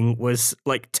wielding was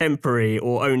temporary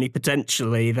or only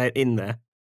potentially in there.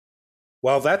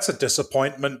 Well, that's a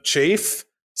disappointment, Chief,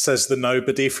 says the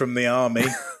nobody from the army.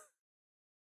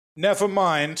 Never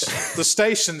mind. The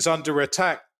station's under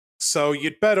attack, so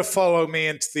you'd better follow me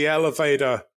into the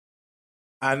elevator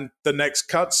and the next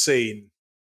cutscene.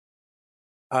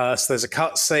 So there's a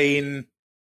cutscene,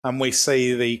 and we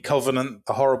see the Covenant,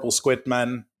 the horrible squid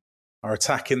men, are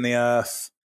attacking the Earth.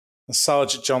 And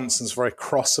Sergeant Johnson's very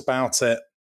cross about it.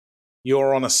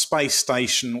 You're on a space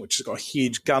station which has got a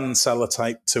huge gun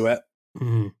sellotape to it,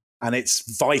 and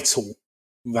it's vital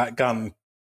that gun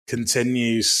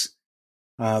continues.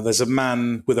 There's a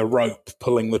man with a rope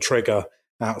pulling the trigger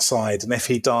outside, and if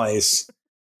he dies,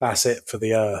 that's it for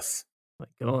the Earth. My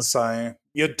God. So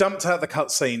you're dumped out the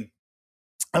cutscene,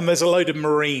 and there's a load of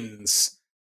Marines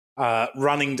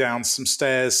running down some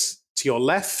stairs to your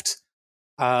left.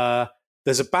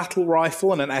 There's a battle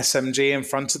rifle and an SMG in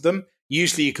front of them.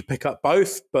 Usually you could pick up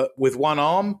both, but with one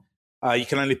arm, you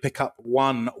can only pick up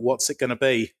one. What's it going to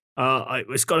be?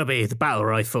 It's got to be the battle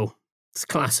rifle. It's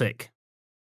classic.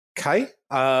 Okay.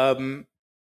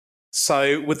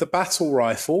 So with the battle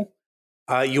rifle,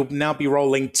 you'll now be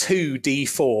rolling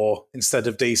 2d4 instead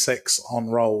of d6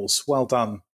 on rolls. Well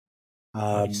done.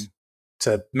 Nice.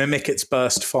 To mimic its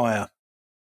burst fire.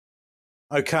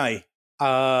 Okay.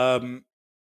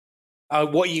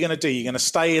 What are you going to do? You're going to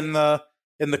stay in the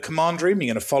command room.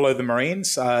 You're going to follow the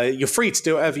Marines. You're free to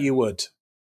do whatever you would.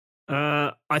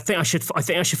 I think I should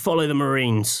follow the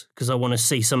Marines because I want to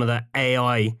see some of that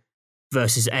AI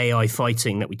versus AI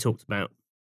fighting that we talked about.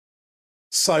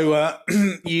 So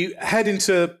you head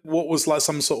into what was like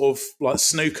some sort of like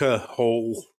snooker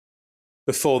hall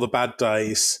before the bad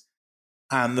days,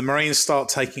 and the Marines start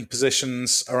taking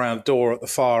positions around a door at the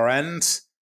far end.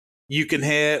 You can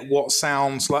hear what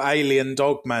sounds like alien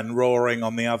dogmen roaring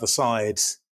on the other side.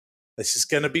 This is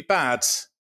going to be bad.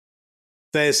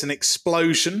 There's an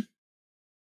explosion.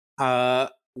 Where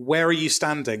are you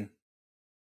standing?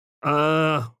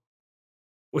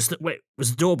 Was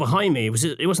the door behind me? It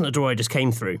wasn't the door I just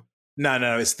came through.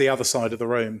 No, it's the other side of the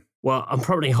room. Well, I'm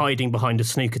probably hiding behind a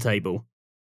snooker table.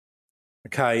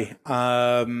 Okay.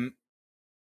 Can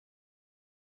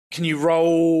you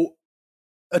roll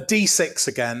a d6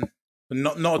 again?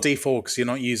 Not a d4 because you're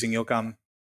not using your gun.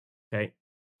 Okay.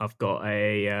 I've got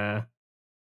a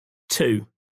 2.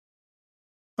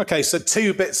 Okay, so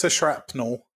 2 bits of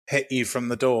shrapnel hit you from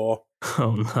the door.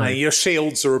 Oh no. And your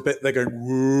shields are they're going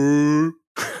woo.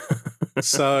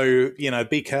 So,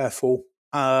 be careful.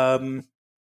 4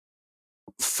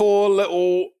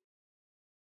 little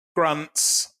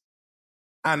grunts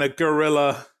and a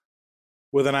gorilla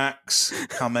with an axe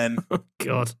come in. Oh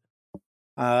God.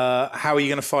 How are you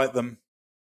going to fight them?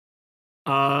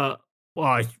 Well,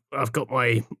 I've got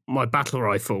my battle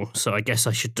rifle, so I guess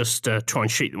I should just try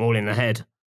and shoot them all in the head.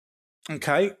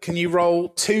 Okay, can you roll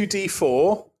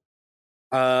 2d4?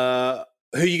 Who are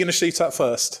you going to shoot at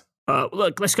first?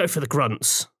 Look, let's go for the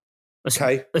grunts.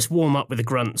 Let's warm up with the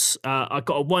grunts. I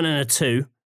got a 1 and a 2.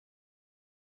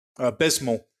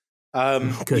 Abysmal.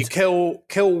 Good. You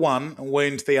kill one and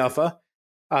wound the other.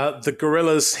 The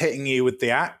gorilla's hitting you with the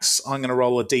axe. I'm going to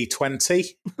roll a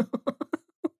d20.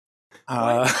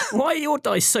 Why are your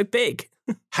dice so big?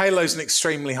 Halo's an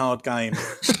extremely hard game.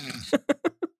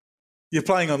 You're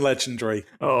playing on Legendary.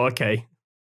 Oh, okay.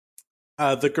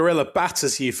 The gorilla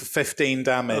batters you for 15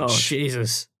 damage. Oh,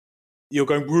 Jesus. You're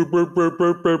going burp, burp, burp,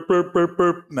 burp, burp, burp, burp,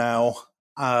 burp now.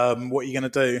 What are you going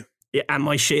to do? Yeah, and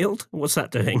my shield? What's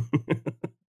that doing?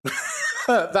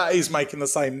 That is making the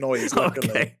same noise. Luckily.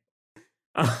 Okay.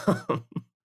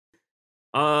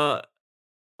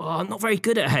 I'm not very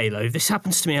good at Halo. This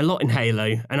happens to me a lot in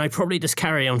Halo, and I probably just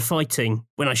carry on fighting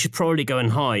when I should probably go and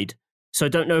hide. So I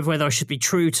don't know whether I should be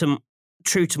true to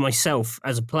myself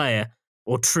as a player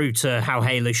or true to how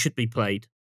Halo should be played.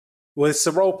 Well, it's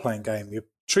a role-playing game. You're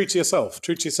true to yourself.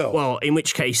 True to yourself. Well, in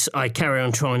which case, I carry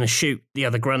on trying to shoot the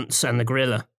other grunts and the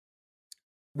gorilla.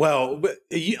 Well,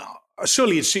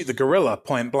 surely you'd shoot the gorilla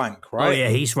point blank, right? Oh, yeah,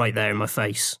 he's right there in my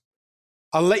face.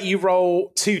 I'll let you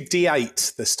roll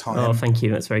 2d8 this time. Oh, thank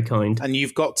you. That's very kind. And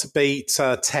you've got to beat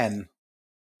 10.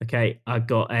 Okay, I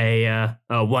got a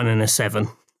 1 and a 7.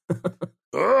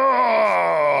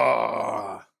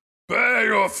 Bare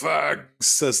your fangs,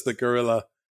 says the gorilla,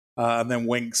 and then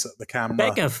winks at the camera.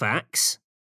 Begafax?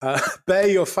 Bare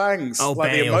your fangs, Oh,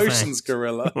 like bare the your emotions fangs.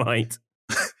 gorilla. Right.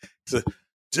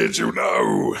 Did you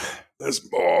know there's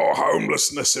more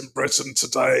homelessness in Britain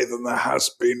today than there has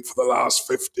been for the last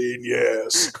 15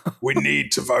 years? We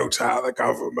need to vote out the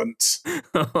government.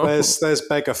 There's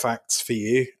beggar facts for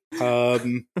you.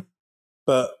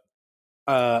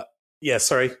 Yeah,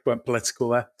 sorry, went political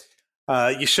there.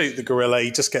 You shoot the gorilla,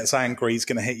 he just gets angry, he's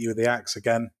going to hit you with the axe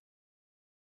again.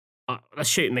 Let's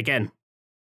shoot him again.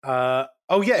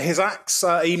 Oh yeah, his axe,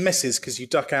 he misses because you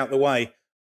duck out the way.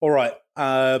 All right,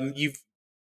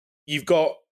 you've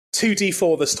got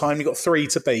 2d4 this time, you've got 3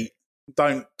 to beat.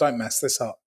 Don't mess this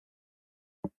up.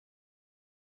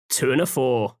 2 and a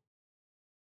 4.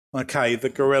 Okay, the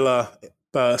gorilla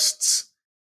bursts.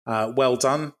 Well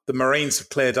done. The Marines have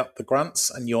cleared up the grunts,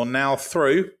 and you're now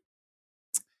through.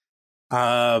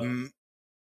 Overlooking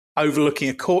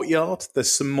a courtyard.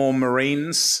 There's some more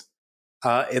Marines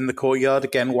in the courtyard,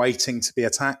 again, waiting to be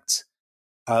attacked.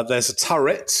 There's a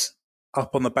turret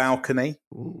up on the balcony.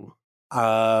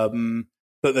 But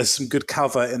there's some good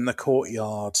cover in the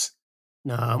courtyard.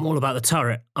 No, I'm all about the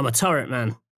turret. I'm a turret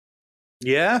man.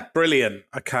 Yeah, brilliant.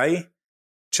 Okay,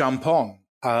 jump on.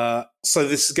 So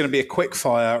this is going to be a quick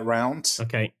fire round.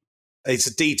 Okay. It's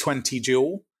a D20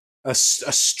 duel. A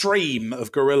stream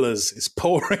of gorillas is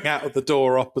pouring out of the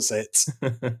door opposite.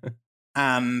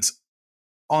 And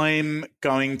I'm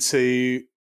going to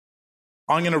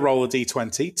roll a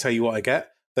D20, tell you what I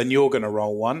get. Then you're going to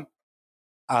roll one.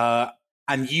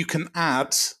 And you can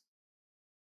add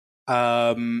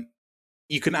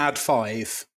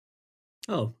 5.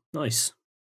 Oh, nice.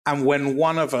 And when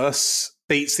one of us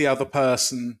beats the other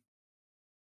person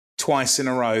twice in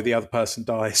a row, the other person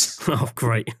dies. Oh,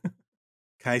 great.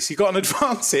 Okay, so you got an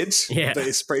advantage. Yeah. But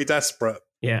it's pretty desperate.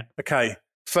 Yeah. Okay,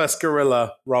 first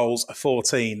gorilla rolls a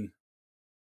 14.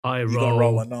 You got to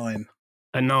roll a 9.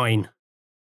 A 9.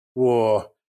 Whoa.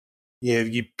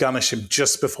 You gunish him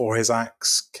just before his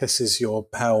axe kisses your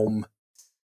helm.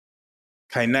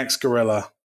 Okay, next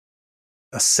gorilla.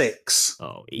 A 6.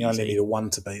 Oh, easy. You only need a 1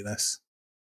 to beat this.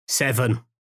 7.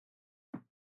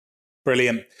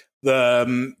 Brilliant.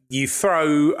 You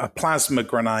throw a plasma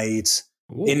grenade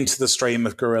into the stream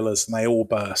of gorillas and they all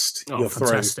burst. Oh, You're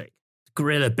fantastic. through.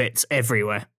 Gorilla bits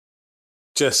everywhere.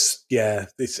 Just,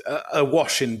 it's a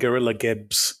wash in gorilla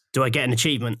gibs. Do I get an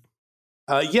achievement?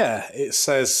 Yeah, it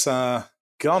says,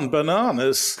 gone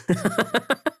bananas.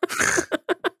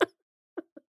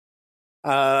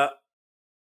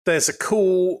 There's a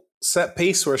cool set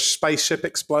piece where a spaceship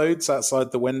explodes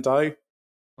outside the window.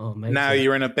 Oh, amazing. Now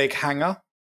you're in a big hangar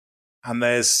and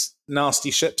there's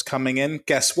nasty ships coming in.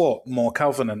 Guess what? More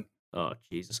Covenant. Oh,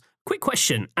 Jesus. Quick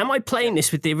question. Am I playing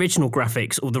this with the original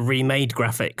graphics or the remade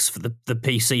graphics for the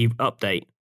PC update?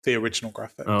 The original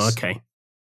graphics. Oh, okay.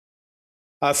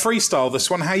 Freestyle, this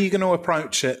one. How are you going to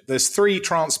approach it? There's 3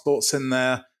 transports in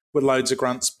there with loads of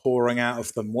grunts pouring out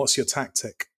of them. What's your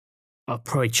tactic? I'll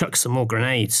probably chuck some more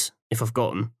grenades if I've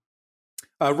got them.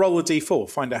 Roll a d4.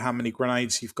 Find out how many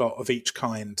grenades you've got of each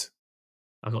kind.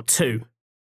 I've got 2.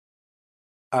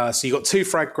 So you got 2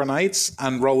 frag grenades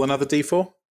and roll another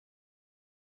d4.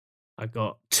 I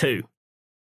got 2.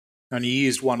 And you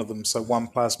used one of them, so 1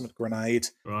 plasma grenade.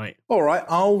 Right. All right,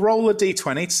 I'll roll a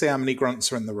d20 to see how many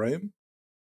grunts are in the room.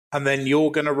 And then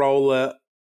you're going to roll a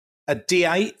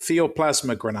d8 for your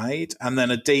plasma grenade and then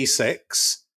a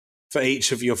d6 for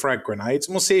each of your frag grenades.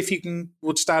 And we'll see if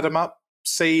we'll just add them up,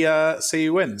 see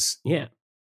who wins. Yeah.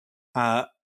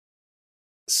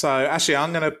 So actually,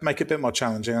 I'm going to make it a bit more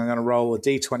challenging. I'm going to roll a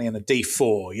d20 and a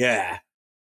d4. Yeah.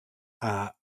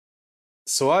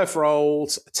 So I've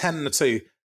rolled a 10 and a 2.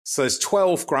 So there's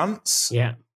 12 grunts.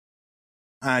 Yeah.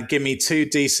 Give me 2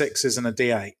 d6s and a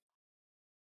d8.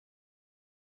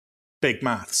 Big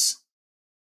maths.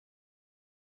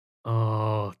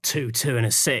 Oh, 2, 2 and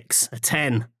a 6. A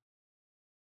 10.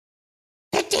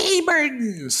 The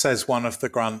demon, says one of the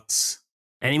grunts.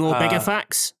 Any more bigger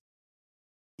facts?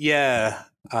 Yeah.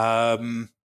 Says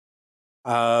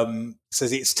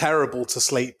it's terrible to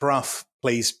sleep rough.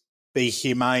 Please be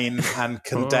humane and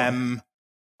condemn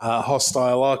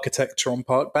hostile architecture on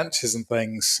park benches and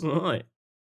things. Right.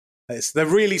 They're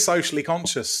really socially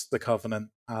conscious, the Covenant.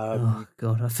 Oh,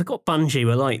 God. I forgot Bungie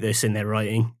were like this in their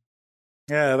writing.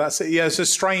 Yeah, that's it. Yeah, it's a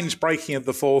strange breaking of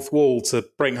the fourth wall to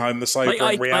bring home the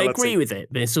sobering reality. I agree with it,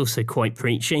 but it's also quite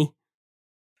preachy.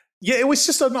 Yeah, it was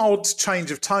just an odd change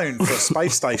of tone for a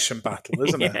space station battle,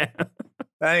 isn't it?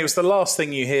 And it was the last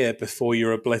thing you hear before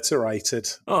you're obliterated.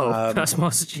 Oh, that's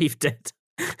Master Chief dead.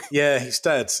 Yeah, he's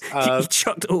dead. He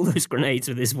chucked all those grenades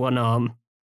with his one arm.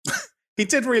 He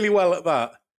did really well at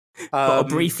that. Got a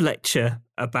brief lecture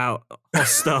about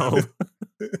hostile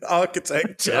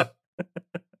architecture.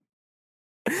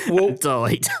 Well,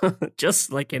 died,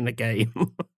 just like in the game.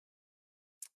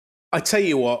 I tell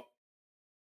you what.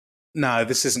 No,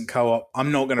 this isn't co-op.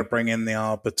 I'm not going to bring in the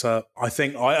Arbiter. I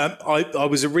think I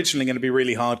was originally going to be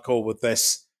really hardcore with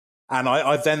this, and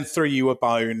I then threw you a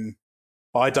bone.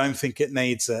 I don't think it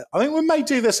needs it. I think we may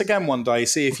do this again one day,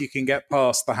 see if you can get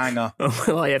past the hangar.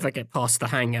 Will I ever get past the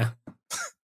hangar?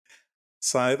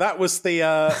 So that was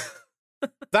the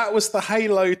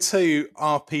Halo 2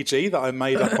 RPG that I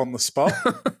made up on the spot.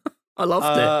 I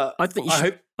loved it. I think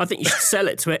you should sell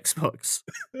it to Xbox.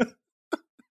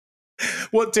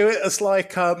 What, do it as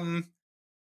like one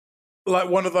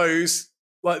of those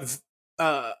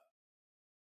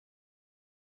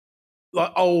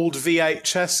like old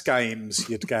VHS games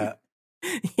you'd get.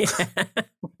 Yeah.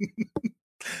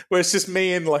 Where it's just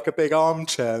me in like a big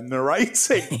armchair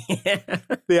narrating Yeah.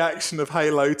 the action of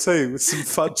Halo 2 with some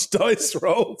fudge dice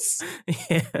rolls.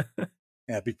 Yeah.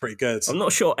 Yeah, it'd be pretty good. I'm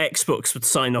not sure Xbox would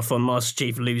sign off on Master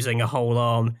Chief losing a whole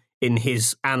arm in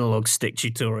his analog stick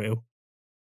tutorial.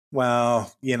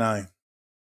 Well,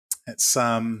 it's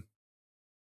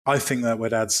I think that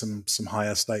would add some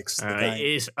higher stakes to the game. It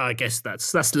is, I guess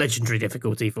that's legendary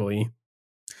difficulty for you.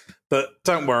 But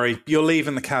don't worry, you're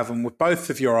leaving the cavern with both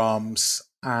of your arms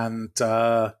and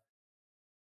a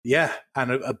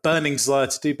burning desire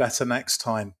to do better next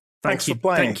time. Thanks for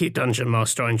playing. Thank you, Dungeon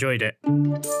Master. I enjoyed it.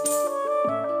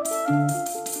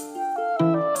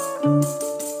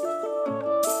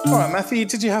 All right, Matthew,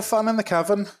 did you have fun in the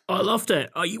cavern? I loved it.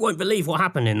 Oh, you won't believe what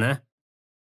happened in there.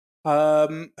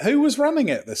 Who was running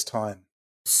it this time?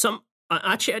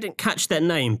 I didn't catch their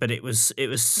name, but it was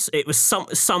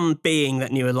some being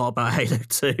that knew a lot about Halo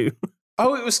 2.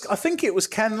 Oh, I think it was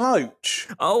Ken Loach.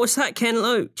 Oh, was that Ken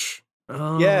Loach?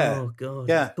 Oh, Yeah. God,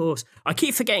 Yeah. of course. I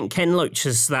keep forgetting Ken Loach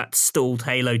has that stalled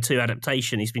Halo 2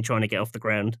 adaptation he's been trying to get off the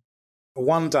ground.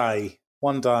 One day.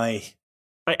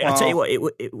 I tell you what,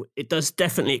 it does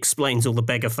definitely explains all the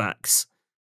beggar facts.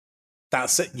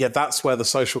 That's it. Yeah, that's where the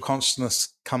social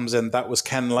consciousness comes in. That was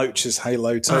Ken Loach's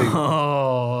Halo 2.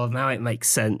 Oh, now it makes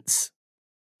sense.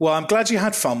 Well, I'm glad you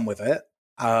had fun with it.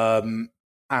 And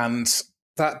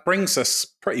that brings us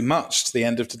pretty much to the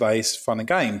end of today's fun and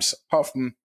games, apart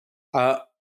from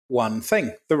one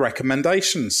thing, the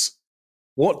recommendations.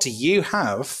 What do you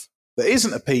have that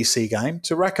isn't a PC game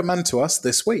to recommend to us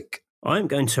this week? I'm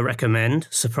going to recommend,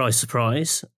 surprise,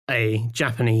 surprise, a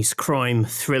Japanese crime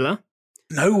thriller.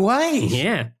 No way!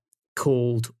 Yeah,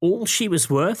 called All She Was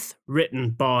Worth, written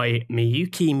by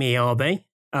Miyuki Miyabe.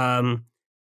 I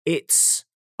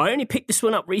only picked this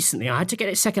one up recently. I had to get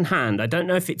it secondhand. I don't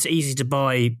know if it's easy to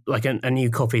buy like a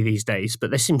new copy these days, but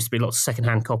there seems to be lots of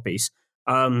secondhand copies.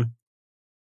 It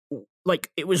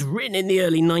was written in the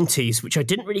early 90s, which I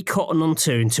didn't really cotton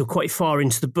onto until quite far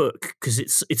into the book, because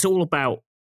it's all about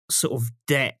sort of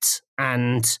debt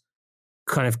and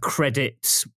kind of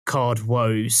credit card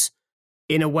woes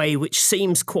in a way which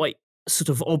seems quite sort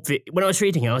of obvious. When I was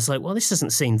reading it, I was like, well, this doesn't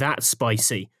seem that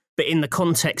spicy. But in the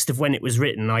context of when it was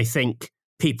written, I think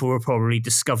people were probably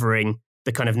discovering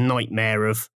the kind of nightmare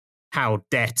of how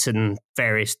debt and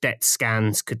various debt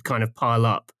scans could kind of pile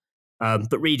up.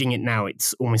 But reading it now,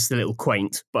 it's almost a little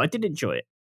quaint, but I did enjoy it.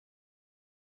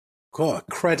 God,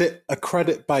 a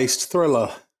credit-based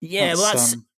thriller. Yeah,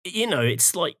 that's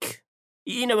it's like,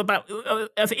 about,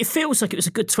 it feels like it was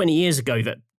a good 20 years ago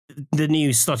that the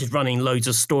news started running loads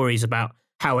of stories about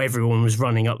how everyone was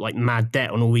running up like mad debt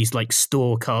on all these like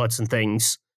store cards and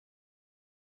things.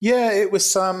 Yeah, it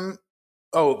was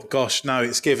oh gosh, no,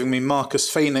 it's giving me Marcus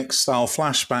Phoenix style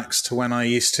flashbacks to when I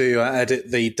used to edit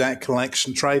the Debt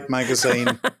Collection Trade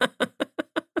magazine.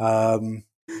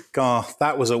 God,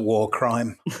 that was a war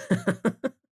crime.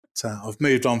 So I've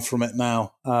moved on from it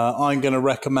now. I'm going to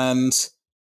recommend.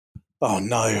 Oh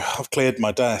no, I've cleared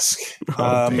my desk.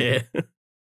 Oh dear.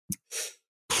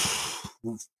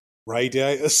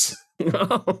 Radiators.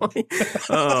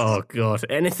 Oh god,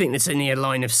 anything that's in your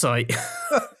line of sight.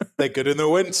 They're good in the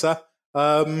winter.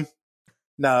 No,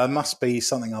 it must be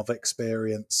something I've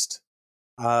experienced.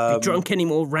 Have you drunk any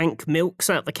more rank milks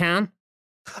out the can?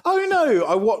 Oh no,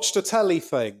 I watched a telly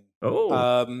thing.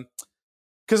 Oh.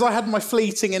 Because I had my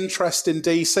fleeting interest in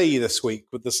DC this week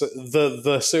with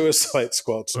the Suicide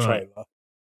Squad trailer.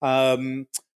 Right.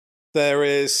 There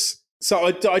is. So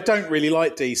I don't really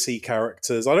like DC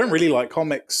characters. I don't really like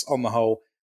comics on the whole.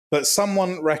 But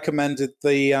someone recommended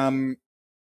the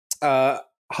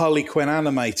Harley Quinn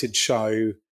animated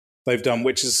show they've done,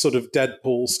 which is sort of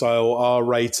Deadpool style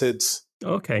R-rated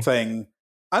thing.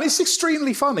 And it's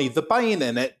extremely funny. The Bane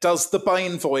in it does the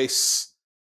Bane voice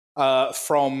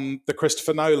from the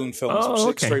Christopher Nolan films, which is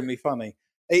extremely funny.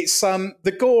 It's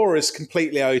the gore is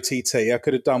completely OTT. I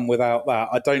could have done without that.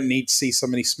 I don't need to see so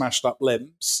many smashed up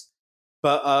limbs.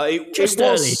 But it was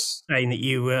early saying that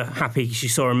you were happy because you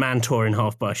saw a man torn in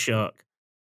half by a shark.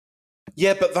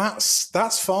 Yeah, but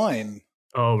that's fine.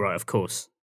 Oh right, of course.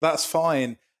 That's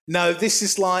fine. No, this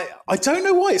is like, I don't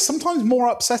know why. It's sometimes more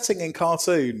upsetting in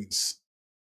cartoons.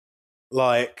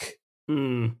 Like,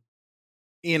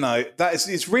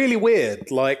 it's really weird.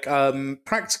 Like,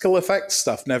 practical effects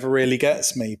stuff never really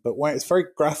gets me, but when it's very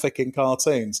graphic in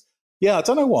cartoons, yeah, I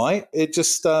don't know why. It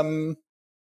just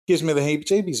gives me the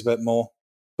heebie-jeebies a bit more.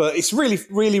 But it's really,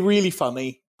 really, really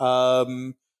funny.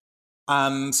 And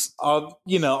I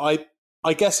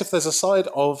guess if there's a side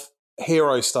of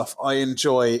hero stuff I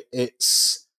enjoy,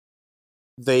 it's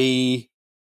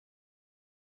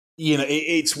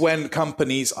it's when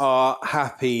companies are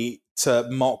happy to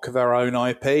mock their own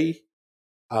IP,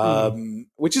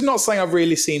 which is not something I've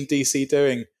really seen DC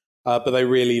doing, but they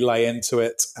really lay into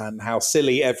it, and how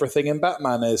silly everything in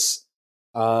Batman is.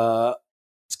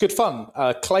 It's good fun.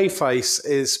 Clayface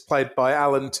is played by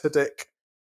Alan Tudyk,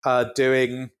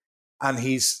 and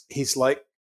he's like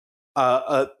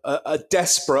a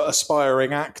desperate,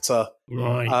 aspiring actor,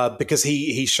 Right. because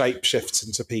he shapeshifts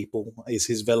into people is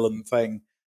his villain thing.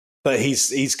 But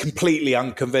he's completely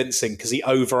unconvincing because he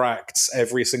overacts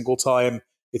every single time.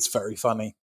 It's very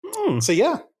funny. So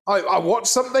yeah, I watched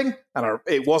something and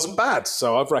it wasn't bad,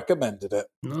 so I've recommended it.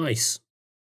 Nice.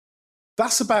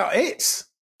 That's about it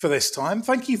for this time.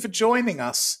 Thank you for joining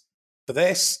us for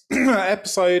this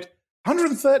episode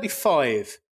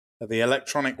 135 of the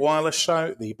Electronic Wireless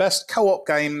Show, the best co-op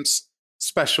games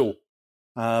special.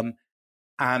 And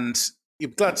you're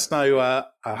glad to know,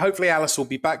 hopefully Alice will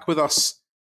be back with us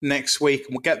next week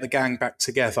and we'll get the gang back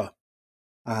together.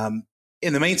 In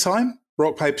the meantime,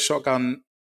 Rock Paper Shotgun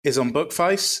is on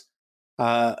Bookface.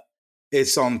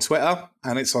 It's on Twitter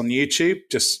and it's on YouTube.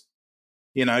 Just,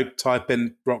 type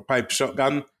in Rock Paper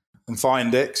Shotgun and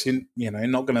find it. 'Cause you're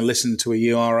not going to listen to a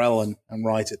URL and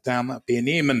write it down. That'd be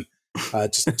inhuman.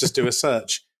 Just do a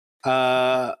search.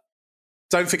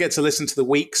 Don't forget to listen to the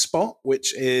Weak Spot,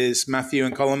 which is Matthew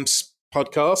and Colum's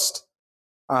podcast.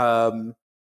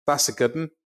 That's a good one.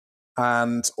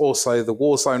 And also the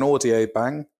Warzone Audio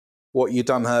Bang, what you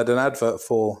done heard an advert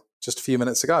for just a few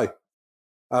minutes ago.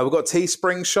 We've got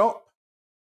Teespring Shop,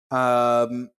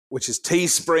 which is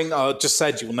Teespring. I just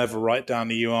said you'll never write down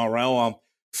the URL. I'll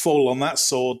fall on that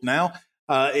sword now.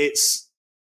 It's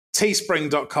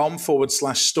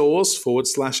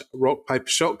teespring.com/stores/Rock Paper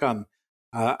Shotgun.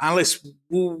 Alice,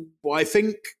 I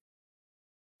think...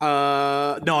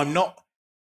 no, I'm not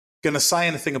going to say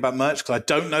anything about merch because I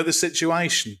don't know the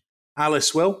situation.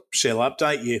 Alice will. She'll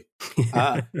update you.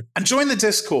 And join the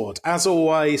Discord. As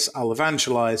always, I'll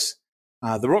evangelize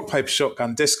the Rock Paper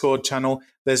Shotgun Discord channel.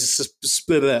 There's a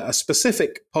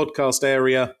specific podcast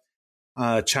area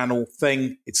channel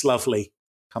thing. It's lovely.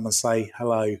 Come and say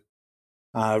hello.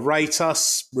 Rate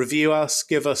us, review us,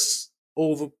 give us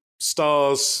all the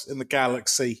stars in the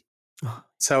galaxy.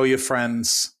 Tell your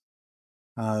friends.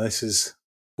 This is a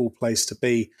cool place to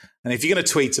be. And if you're going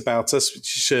to tweet about us,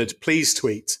 which you should, please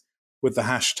tweet with the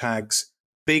hashtags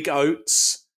Big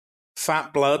Oats,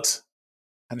 Fat Blood,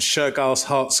 and Shergar's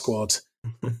Heart Squad,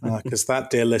 because that,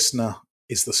 dear listener,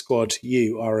 is the squad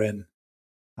you are in.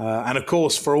 And of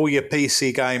course, for all your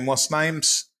PC game what's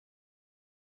names,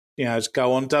 just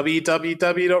go on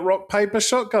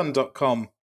www.rockpapershotgun.com.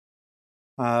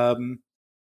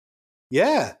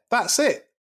 Yeah, that's it.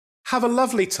 Have a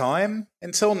lovely time.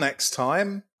 Until next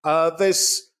time,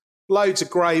 there's loads of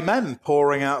grey men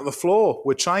pouring out the floor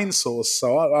with chainsaws,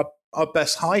 so I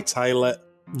best hightail it.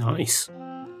 Nice.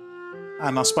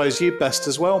 And I suppose you best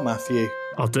as well, Matthew.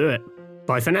 I'll do it.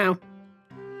 Bye for now.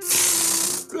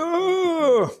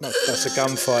 That's a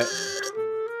gunfight.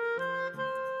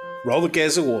 Roll the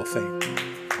Gears of War theme.